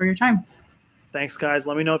 Patel, for your time. Thanks, guys.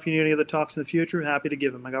 Let me know if you need any other talks in the future. Happy to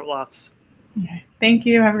give them. I got lots. Okay. Thank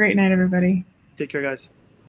you. Have a great night, everybody. Take care, guys.